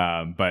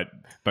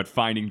 but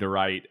finding the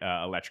right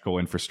electrical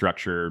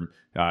infrastructure,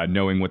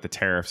 knowing what the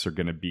tariffs are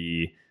going to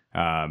be.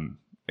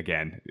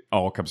 Again,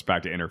 all comes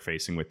back to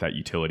interfacing with that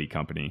utility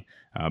company.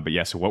 But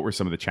yeah, so what were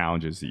some of the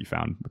challenges that you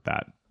found with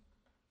that?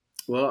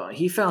 Well,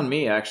 he found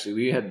me actually.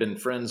 We had been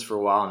friends for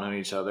a while, known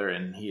each other,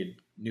 and he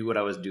knew what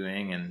I was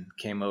doing and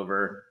came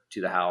over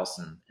to the house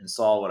and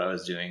saw what I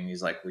was doing.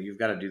 He's like, "Well, you've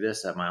got to do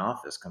this at my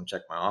office. Come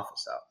check my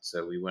office out."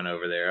 So we went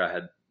over there. I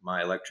had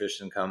my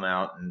electrician come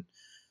out and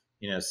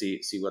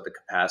see what the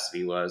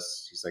capacity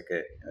was. He's like,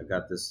 "I've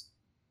got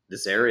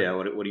this area.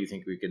 What do you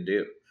think we can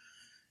do?"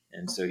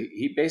 And so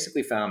he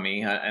basically found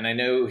me, and I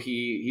know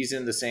he's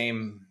in the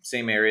same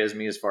area as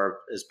me as far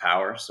as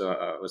power, so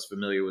I was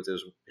familiar with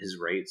his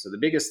rate. So the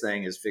biggest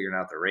thing is figuring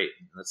out the rate.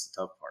 That's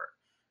the tough part,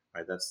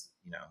 right? That's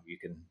it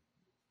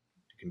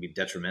can be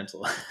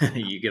detrimental.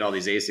 You get all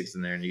these ASICs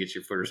in there, and you get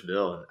your first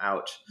bill, and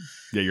ouch.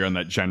 Yeah, you're on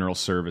that general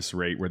service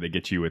rate where they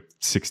get you with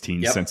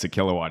 16 cents a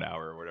kilowatt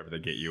hour or whatever they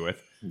get you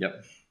with.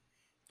 Yep.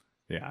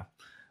 Yeah.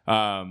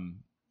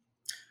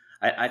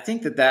 I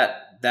think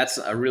that's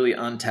a really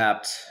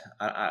untapped.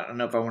 I don't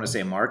know if I want to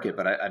say market,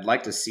 but I'd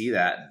like to see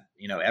that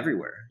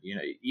everywhere.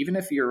 Even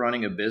if you're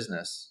running a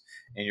business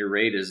and your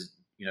rate is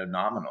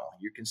nominal,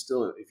 you can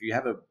still, if you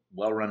have a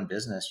well-run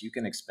business, you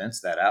can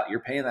expense that out. You're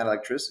paying that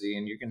electricity,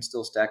 and you can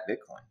still stack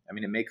Bitcoin. I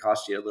mean, it may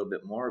cost you a little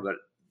bit more, but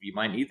you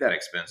might need that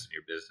expense in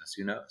your business.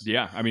 Who knows?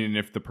 Yeah. I mean,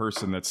 if the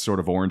person that's sort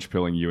of orange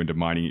pilling you into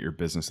mining at your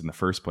business in the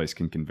first place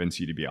can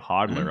convince you to be a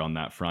hodler on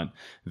that front,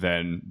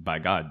 then by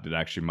God, it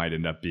actually might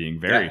end up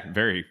being very,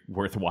 very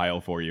worthwhile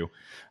for you.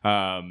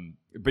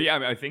 But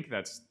yeah, I think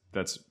that's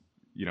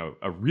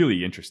a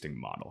really interesting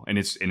model, and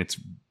it's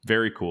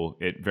very cool.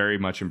 It very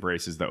much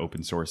embraces the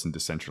open source and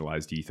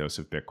decentralized ethos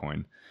of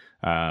Bitcoin.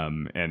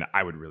 And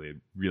I would really,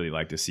 really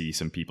like to see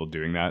some people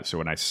doing that. So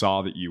when I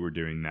saw that you were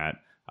doing that,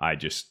 I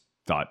just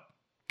thought,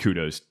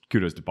 kudos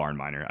to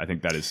Barnminer. I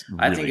think that is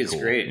really I think it's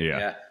cool. great.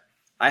 Yeah.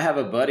 I have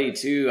a buddy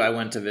too. I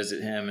went to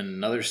visit him in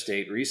another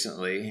state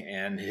recently,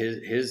 and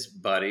his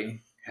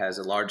buddy has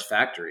a large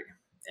factory,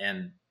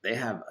 and they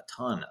have a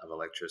ton of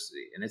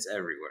electricity, and it's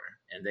everywhere.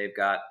 And they've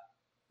got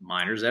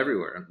miners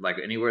everywhere. Like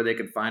anywhere they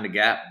can find a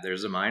gap,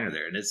 there's a miner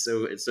there, and it's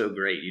so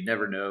great. You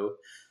never know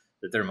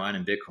that they're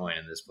mining Bitcoin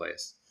in this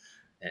place.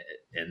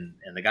 And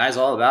the guy's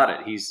all about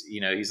it.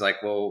 He's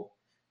like, well,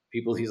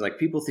 he's like,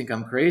 people think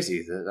I'm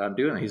crazy that I'm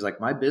doing it. He's like,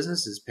 my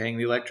business is paying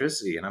the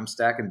electricity and I'm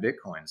stacking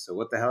Bitcoin. So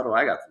what the hell do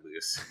I got to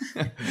lose?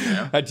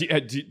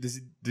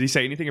 Did he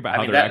say anything about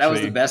how they're that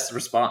was the best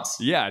response.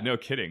 Yeah, no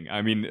kidding.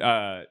 I mean,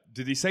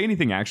 did he say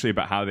anything actually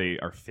about how they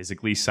are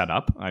physically set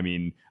up? I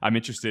mean, I'm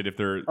interested if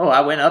they're... Oh,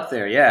 I went up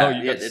there. Yeah. Oh,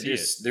 you got to see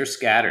it. They're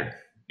scattered.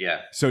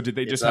 Yeah. So did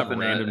they just have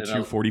random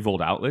 240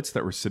 volt outlets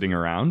that were sitting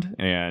around?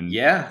 And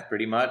yeah,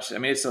 pretty much. I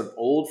mean, it's an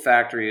old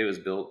factory. It was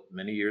built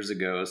many years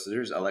ago. So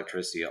there's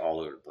electricity all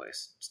over the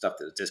place. Stuff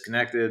that's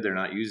disconnected, they're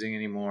not using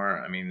anymore.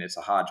 I mean, it's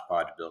a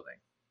hodgepodge building.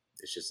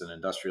 It's just an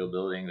industrial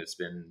building that's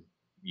been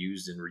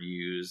used and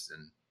reused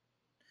and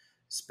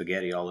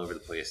spaghetti all over the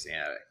place in the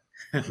attic.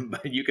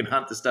 But you can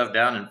hunt the stuff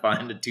down and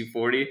find a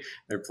 240.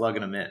 They're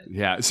plugging them in.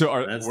 Yeah. So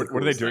what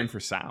are they doing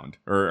for sound?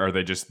 Or are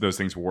they just those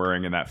things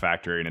whirring in that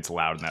factory and it's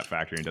loud in that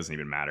factory and it doesn't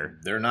even matter?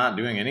 They're not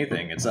doing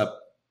anything. It's up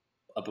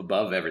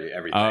above everything.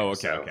 Oh,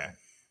 okay. So, okay.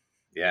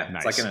 Yeah.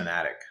 Nice. It's like in an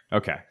attic.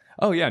 Okay.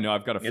 Oh yeah. No,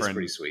 I've got a friend. It's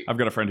pretty sweet. I've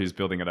got a friend who's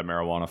building at a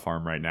marijuana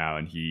farm right now,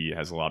 and he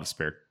has a lot of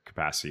spare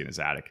capacity in his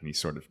attic, and he's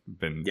sort of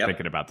been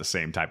thinking about the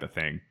same type of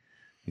thing.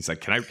 He's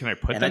like, can I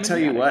put and them I in tell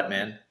the you attic? what,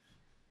 man.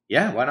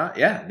 Yeah, why not?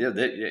 Yeah,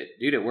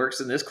 dude, it works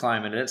in this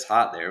climate, and it's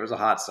hot there. It was a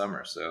hot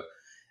summer, so,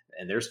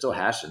 and they're still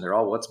hashing. They're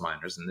all what's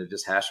miners, and they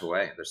just hash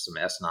away. There's some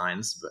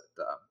S9s, but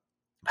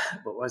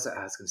what was that?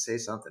 I was going to say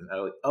something.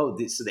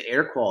 So the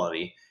air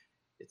quality,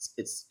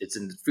 it's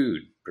in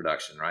food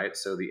production, right?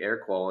 So the air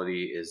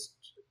quality is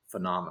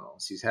phenomenal.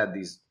 So he's had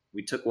these.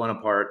 We took one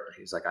apart.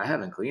 He's like, I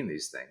haven't cleaned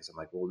these things. I'm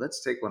like, well,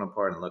 let's take one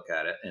apart and look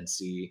at it and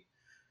see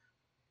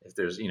if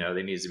there's,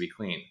 they needs to be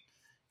cleaned.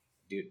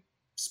 Dude.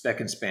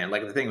 Speck and span,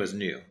 like the thing was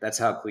new. That's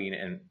how clean,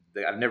 and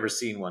I've never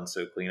seen one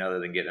so clean other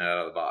than getting it out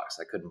of the box.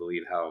 I couldn't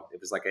believe how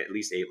it was like at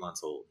least 8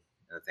 months old,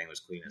 and the thing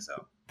was clean as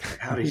hell. Like,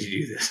 how did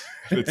you do this?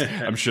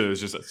 I'm sure it was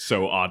just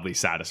so oddly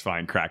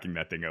satisfying cracking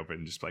that thing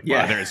open, just like,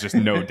 wow, there's just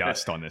no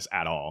dust on this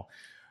at all.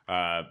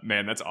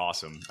 Man, that's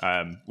awesome.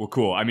 Well,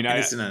 cool. I mean,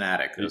 it's in an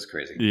attic. It was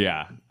crazy.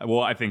 Yeah.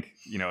 Well, I think,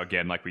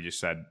 again, like we just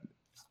said,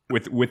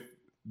 with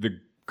the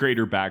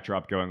greater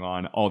backdrop going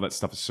on, all that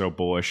stuff is so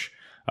bullish.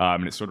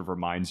 And it sort of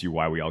reminds you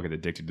why we all get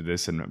addicted to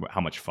this and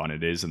how much fun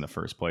it is in the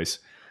first place.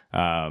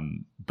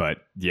 But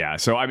yeah,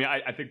 so I mean,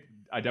 I think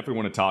I definitely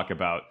want to talk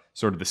about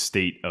sort of the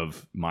state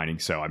of mining.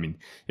 So, I mean,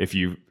 if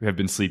you have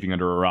been sleeping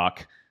under a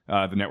rock,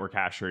 the network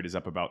hash rate is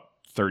up about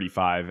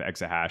 35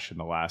 exahash in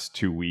the last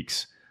 2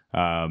 weeks.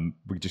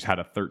 We just had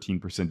a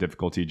 13%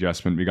 difficulty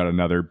adjustment. We got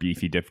another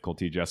beefy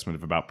difficulty adjustment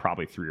of about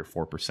probably 3 or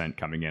 4%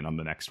 coming in on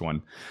the next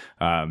one.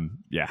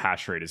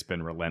 Hash rate has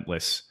been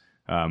relentless.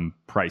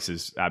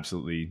 Prices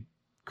absolutely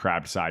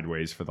crabbed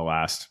sideways for the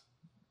last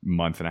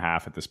month and a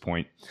half at this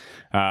point.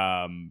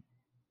 What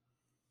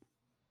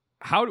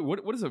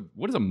does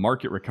a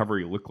market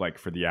recovery look like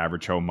for the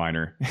average home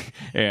miner?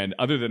 And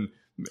other than,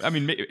 I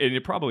mean, and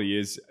it probably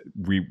is,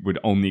 we would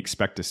only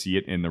expect to see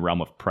it in the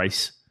realm of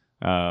price.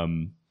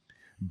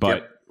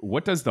 But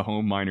what does the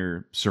home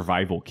miner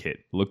survival kit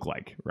look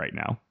like right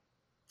now?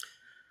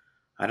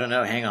 I don't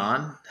know. Hang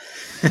on.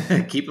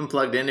 Keep them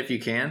plugged in if you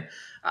can.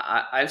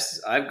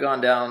 I've gone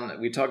down.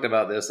 We talked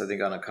about this, I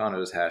think, on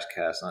Econo's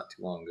Hashcast not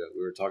too long ago.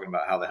 We were talking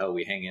about how the hell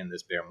we hang in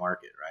this bear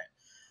market, right?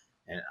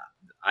 And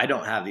I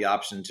don't have the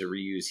option to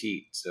reuse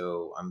heat,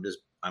 so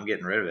I'm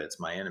getting rid of it.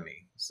 It's my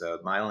enemy. So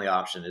my only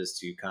option is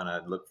to kind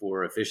of look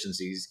for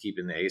efficiencies,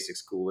 keeping the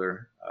ASICs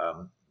cooler,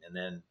 and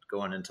then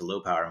going into low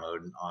power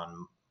mode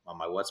on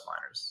my what's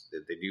miners.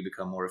 They do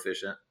become more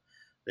efficient.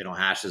 They don't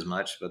hash as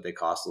much, but they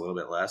cost a little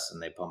bit less, and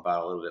they pump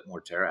out a little bit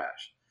more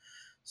terahash.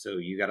 So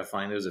you got to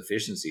find those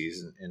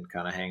efficiencies and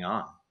kind of hang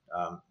on.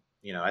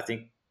 I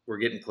think we're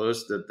getting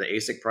close. The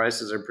ASIC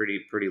prices are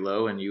pretty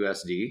low in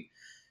USD.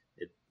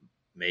 It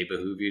may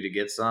behoove you to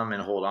get some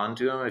and hold on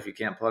to them if you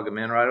can't plug them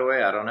in right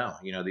away. I don't know.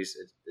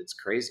 It's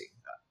crazy.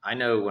 I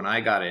know when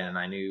I got in,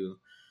 I knew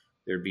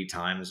there'd be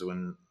times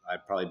when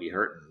I'd probably be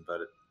hurting,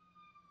 but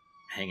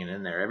hanging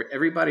in there.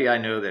 Everybody I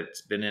know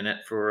that's been in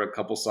it for a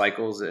couple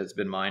cycles, that's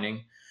been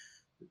mining,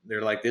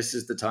 they're like, this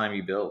is the time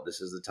you build. This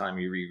is the time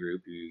you regroup,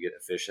 you get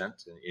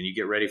efficient, and you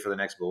get ready for the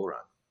next bull run.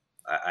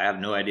 I have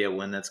no idea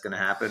when that's going to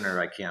happen, or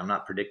I'm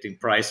not predicting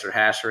price or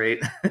hash rate,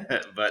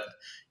 but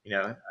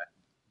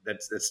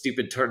that's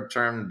stupid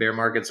term. Bear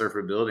markets are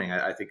for building.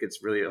 I think it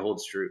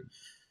holds true.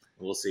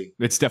 We'll see.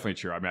 It's definitely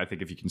true. I mean, I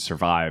think if you can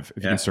survive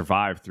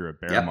through a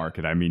bear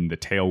market, I mean, the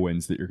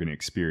tailwinds that you're going to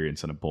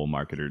experience in a bull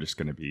market are just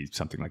going to be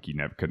something like you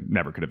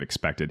never could have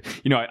expected.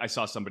 I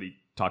saw somebody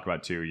talk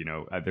about too,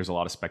 there's a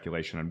lot of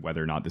speculation on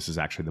whether or not this is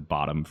actually the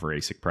bottom for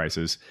ASIC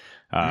prices.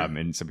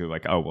 And some people are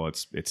like, oh, well,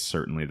 it's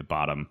certainly the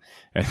bottom.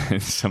 And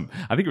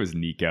I think it was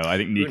Nico. I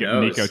think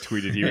Nico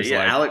tweeted, he was like,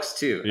 Alex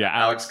too. Yeah,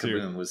 Alex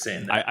Kaboom was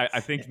saying that. I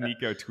think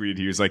Nico tweeted,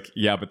 he was like,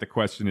 yeah, but the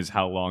question is,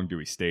 how long do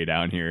we stay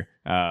down here?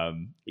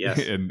 Yes.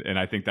 And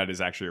I think that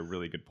is actually a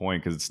really good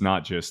point, because it's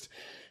not just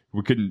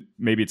we couldn't,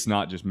 maybe it's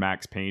not just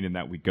max pain in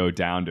that we go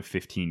down to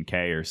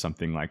 15K or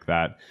something like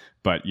that.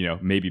 But,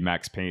 maybe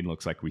max pain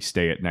looks like we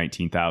stay at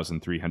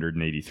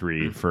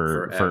 19,383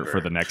 for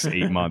the next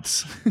 8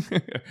 months,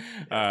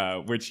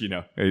 which,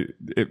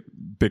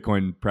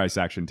 Bitcoin price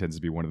action tends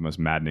to be one of the most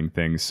maddening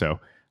things. So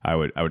I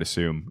would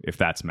assume if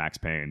that's max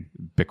pain,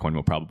 Bitcoin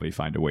will probably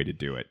find a way to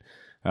do it.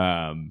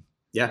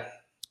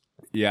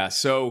 Yeah.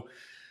 So,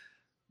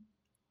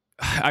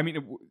 I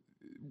mean,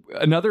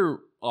 another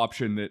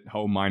option that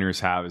home miners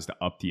have is to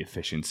up the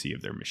efficiency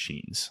of their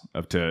machines,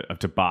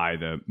 to buy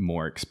the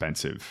more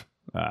expensive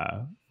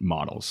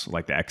models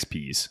like the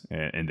XPs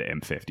and the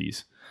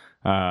M50s.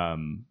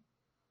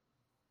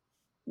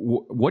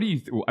 What do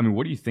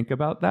you think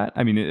about that?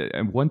 I mean,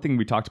 one thing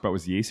we talked about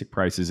was the ASIC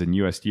prices in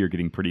USD are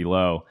getting pretty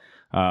low.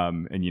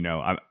 I'm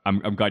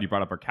glad you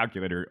brought up our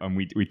calculator.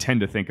 We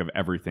tend to think of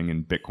everything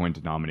in Bitcoin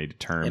denominated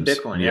terms. In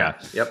Bitcoin, yeah.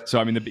 Yep. So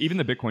I mean, even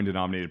the Bitcoin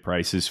denominated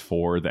prices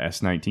for the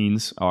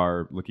S19s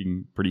are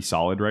looking pretty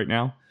solid right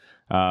now.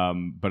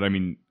 But I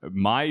mean,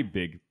 my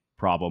big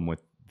problem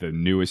with the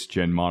newest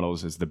gen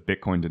models is the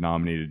Bitcoin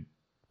denominated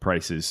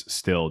prices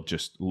still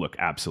just look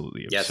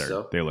absolutely absurd. Yes,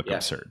 so, they look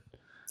absurd.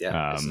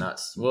 Yeah, it's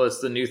nuts. Well, it's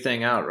the new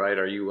thing out, right?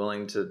 Are you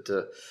willing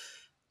to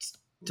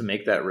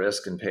make that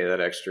risk and pay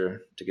that extra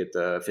to get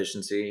the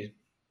efficiency?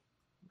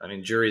 I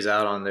mean, jury's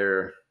out on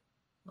their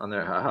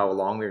how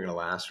long they're going to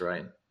last,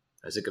 right?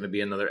 Is it going to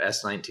be another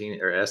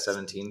S19 or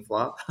S17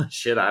 flop?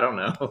 Shit, I don't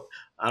know.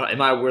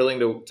 Am I willing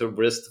to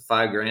risk the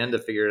 $5,000 to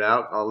figure it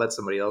out? I'll let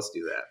somebody else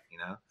do that.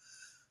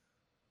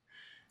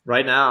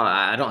 Right now,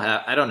 I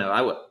don't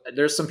know.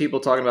 There's some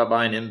people talking about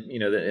buying the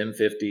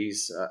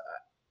M50s.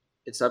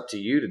 It's up to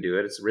you to do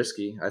it. It's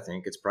risky. I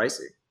think it's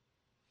pricey.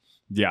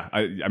 Yeah,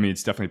 I mean,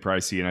 it's definitely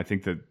pricey, and I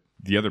think that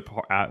the other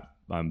part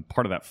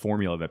of that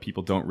formula that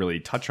people don't really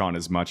touch on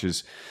as much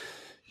is,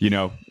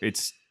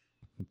 it's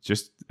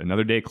just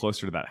another day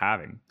closer to that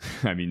halving.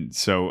 I mean,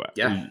 so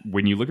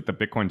when you look at the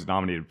Bitcoin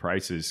denominated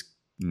prices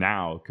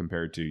now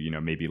compared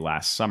to maybe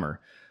last summer,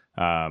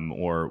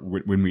 or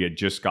when we had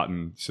just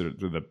gotten sort of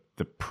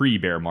the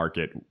pre-bear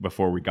market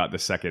before we got the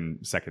second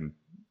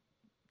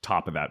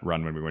top of that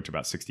run when we went to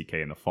about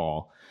 60K in the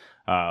fall.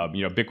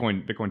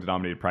 Bitcoin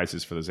denominated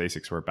prices for those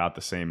ASICs were about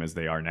the same as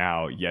they are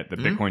now. Yet the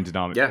Bitcoin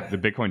the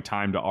Bitcoin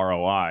time to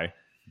ROI,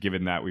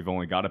 given that we've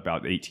only got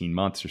about 18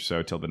 months or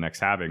so till the next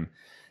halving,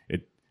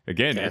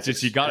 it's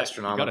just you got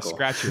to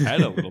scratch your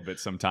head a little bit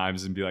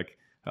sometimes and be like,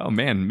 oh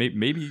man,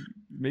 maybe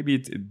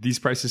these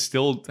prices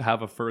still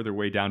have a further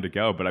way down to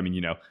go. But I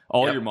mean,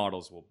 all your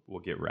models will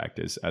get wrecked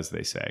as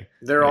they say.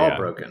 They're all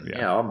broken.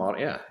 Yeah, all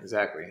model. Yeah,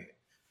 exactly.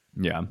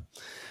 Yeah.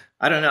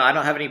 I don't know. I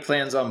don't have any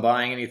plans on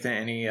buying any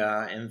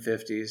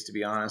M50s, to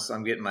be honest.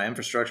 I'm getting my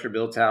infrastructure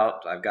built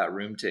out. I've got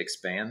room to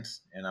expand,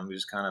 and I'm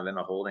just kind of in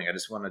a holding. I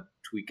just want to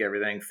tweak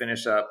everything,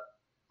 finish up.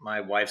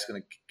 My wife's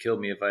going to kill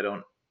me if I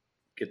don't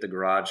get the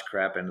garage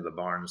crap into the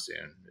barn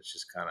soon. It's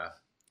just kind of,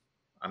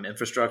 I'm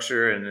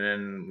infrastructure, and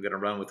then I'm going to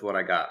run with what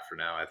I got for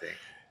now, I think.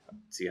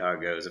 See how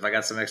it goes. If I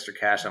got some extra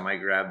cash, I might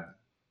grab,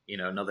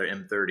 another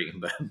M30,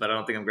 but I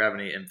don't think I'm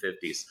grabbing any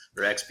M50s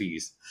or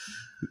XPs.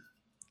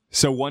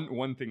 So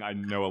one thing I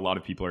know a lot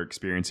of people are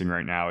experiencing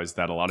right now is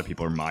that a lot of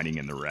people are mining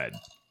in the red.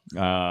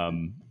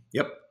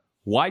 Yep.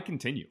 Why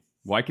continue?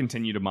 Why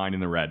continue to mine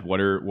in the red?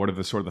 What are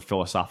the sort of the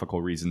philosophical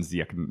reasons,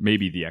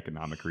 maybe the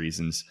economic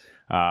reasons,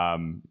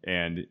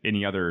 and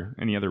any other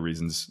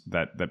reasons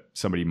that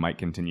somebody might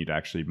continue to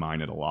actually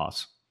mine at a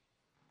loss?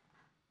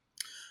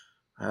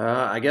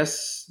 I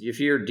guess if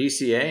you're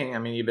DCAing, I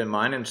mean, you've been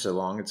mining so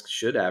long, it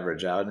should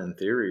average out in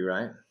theory,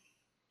 right?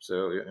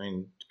 So, I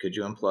mean, could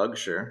you unplug?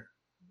 Sure.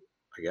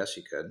 I guess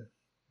you could,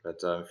 but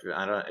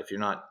if you're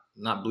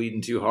not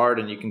bleeding too hard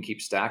and you can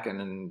keep stacking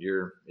and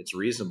it's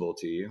reasonable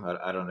to you.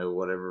 I don't know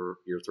whatever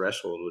your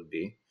threshold would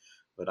be,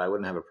 but I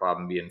wouldn't have a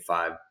problem being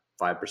 5%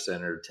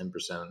 or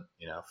 10%,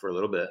 for a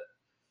little bit.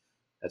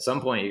 At some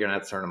point, you're gonna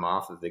have to turn them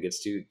off if it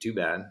gets too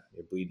bad.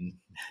 You're bleeding.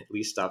 At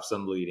least stop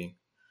some bleeding.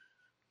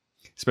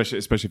 Especially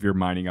if you're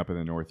mining up in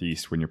the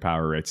Northeast when your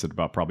power rate's at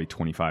about probably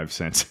 25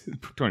 cents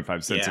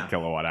a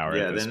kilowatt hour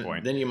at this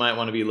point. Then you might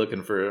want to be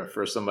looking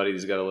for somebody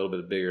who's got a little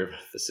bit bigger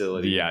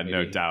facility. Yeah,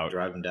 no doubt.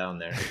 Driving down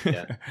there.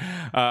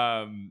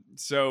 Yeah.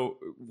 So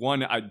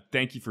one, I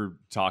thank you for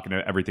talking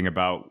to everything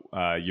about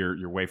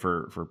your way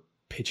for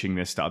pitching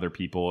this to other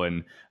people.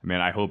 And man,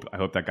 I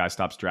hope that guy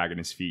stops dragging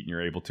his feet and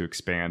you're able to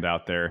expand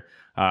out there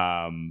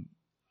on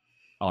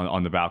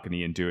the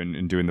balcony and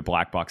doing the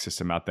black box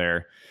system out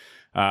there.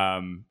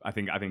 I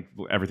think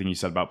everything you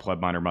said about Pleb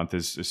Miner Month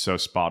is so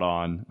spot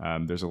on.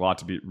 There's a lot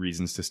to be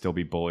reasons to still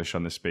be bullish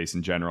on this space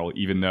in general,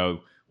 even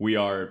though we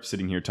are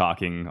sitting here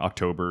talking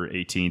October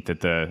 18th at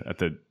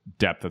the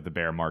depth of the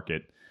bear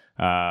market.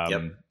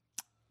 Yep.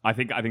 I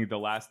think the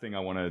last thing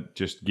I want to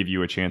just give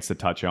you a chance to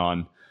touch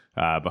on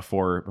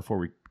before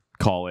we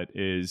call it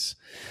is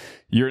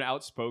you're an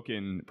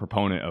outspoken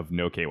proponent of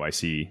no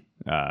KYC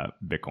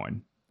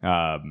Bitcoin.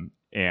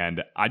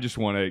 And I just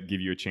want to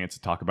give you a chance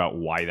to talk about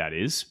why that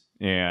is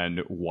and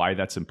why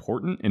that's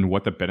important, and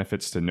what the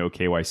benefits to no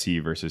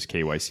KYC versus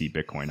KYC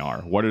Bitcoin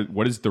are.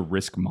 What does the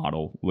risk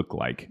model look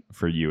like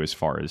for you as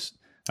far as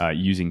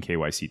using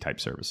KYC type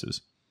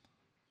services?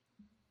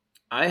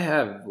 I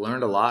have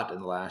learned a lot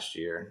in the last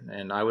year,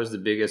 and I was the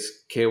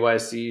biggest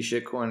KYC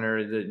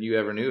shitcoiner that you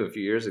ever knew a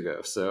few years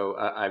ago. So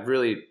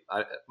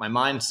my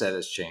mindset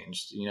has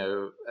changed,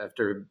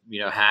 after,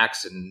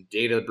 hacks and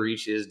data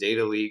breaches,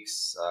 data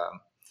leaks.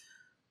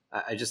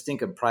 I just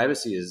think of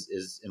privacy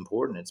is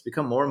important. It's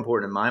become more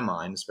important in my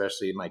mind,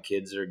 especially my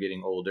kids are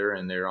getting older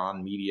and they're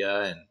on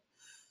media, and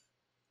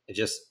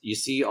you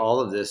see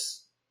all of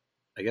this,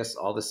 I guess,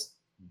 all this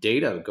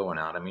data going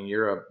out. I mean,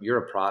 you're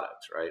a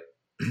product, right?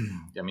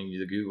 I mean,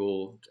 the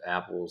Google,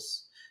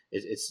 Apple's,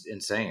 it's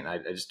insane. I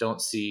just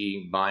don't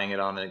see buying it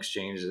on an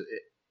exchange.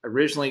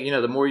 Originally,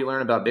 the more you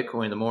learn about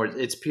Bitcoin, the more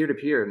it's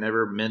peer-to-peer,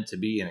 never meant to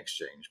be an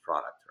exchange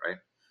product, right?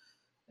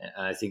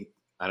 And I think,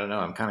 I don't know,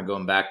 I'm kind of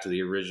going back to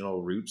the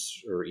original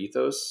roots or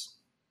ethos.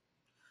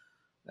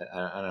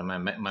 I don't know,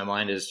 my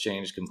mind has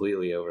changed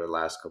completely over the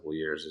last couple of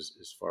years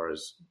as far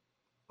as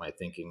my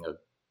thinking of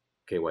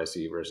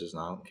KYC versus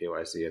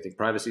non-KYC. I think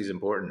privacy is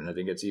important, and I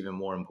think it's even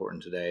more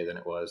important today than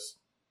it was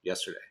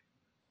yesterday,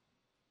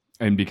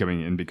 and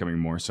becoming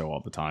more so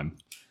all the time.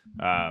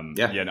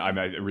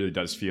 It really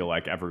does feel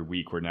like every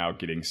week we're now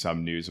getting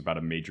some news about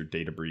a major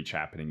data breach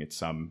happening at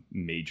some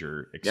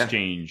major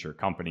exchange or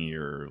company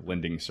or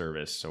lending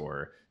service,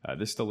 or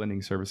this still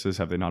lending services.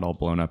 Have they not all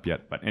blown up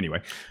yet? But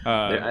anyway,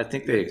 I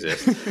think they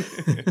exist.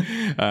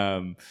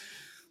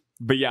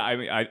 But yeah, I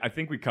mean, I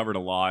think we covered a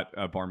lot,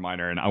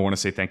 Barnminer, and I want to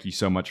say thank you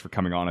so much for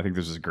coming on. I think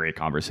this was a great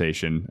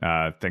conversation.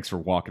 Thanks for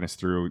walking us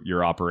through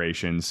your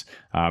operations.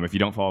 If you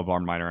don't follow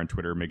Barnminer on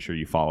Twitter, make sure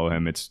you follow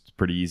him. It's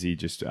pretty easy.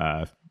 Just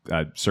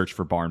search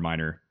for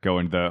Barnminer. Go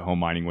into the Home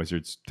Mining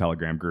Wizards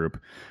Telegram group.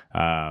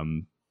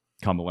 Come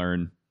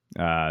learn.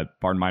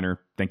 Barnminer,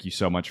 thank you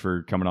so much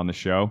for coming on the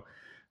show.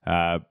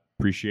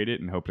 Appreciate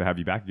it, and hope to have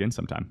you back again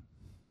sometime.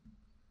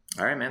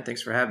 All right, man.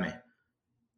 Thanks for having me.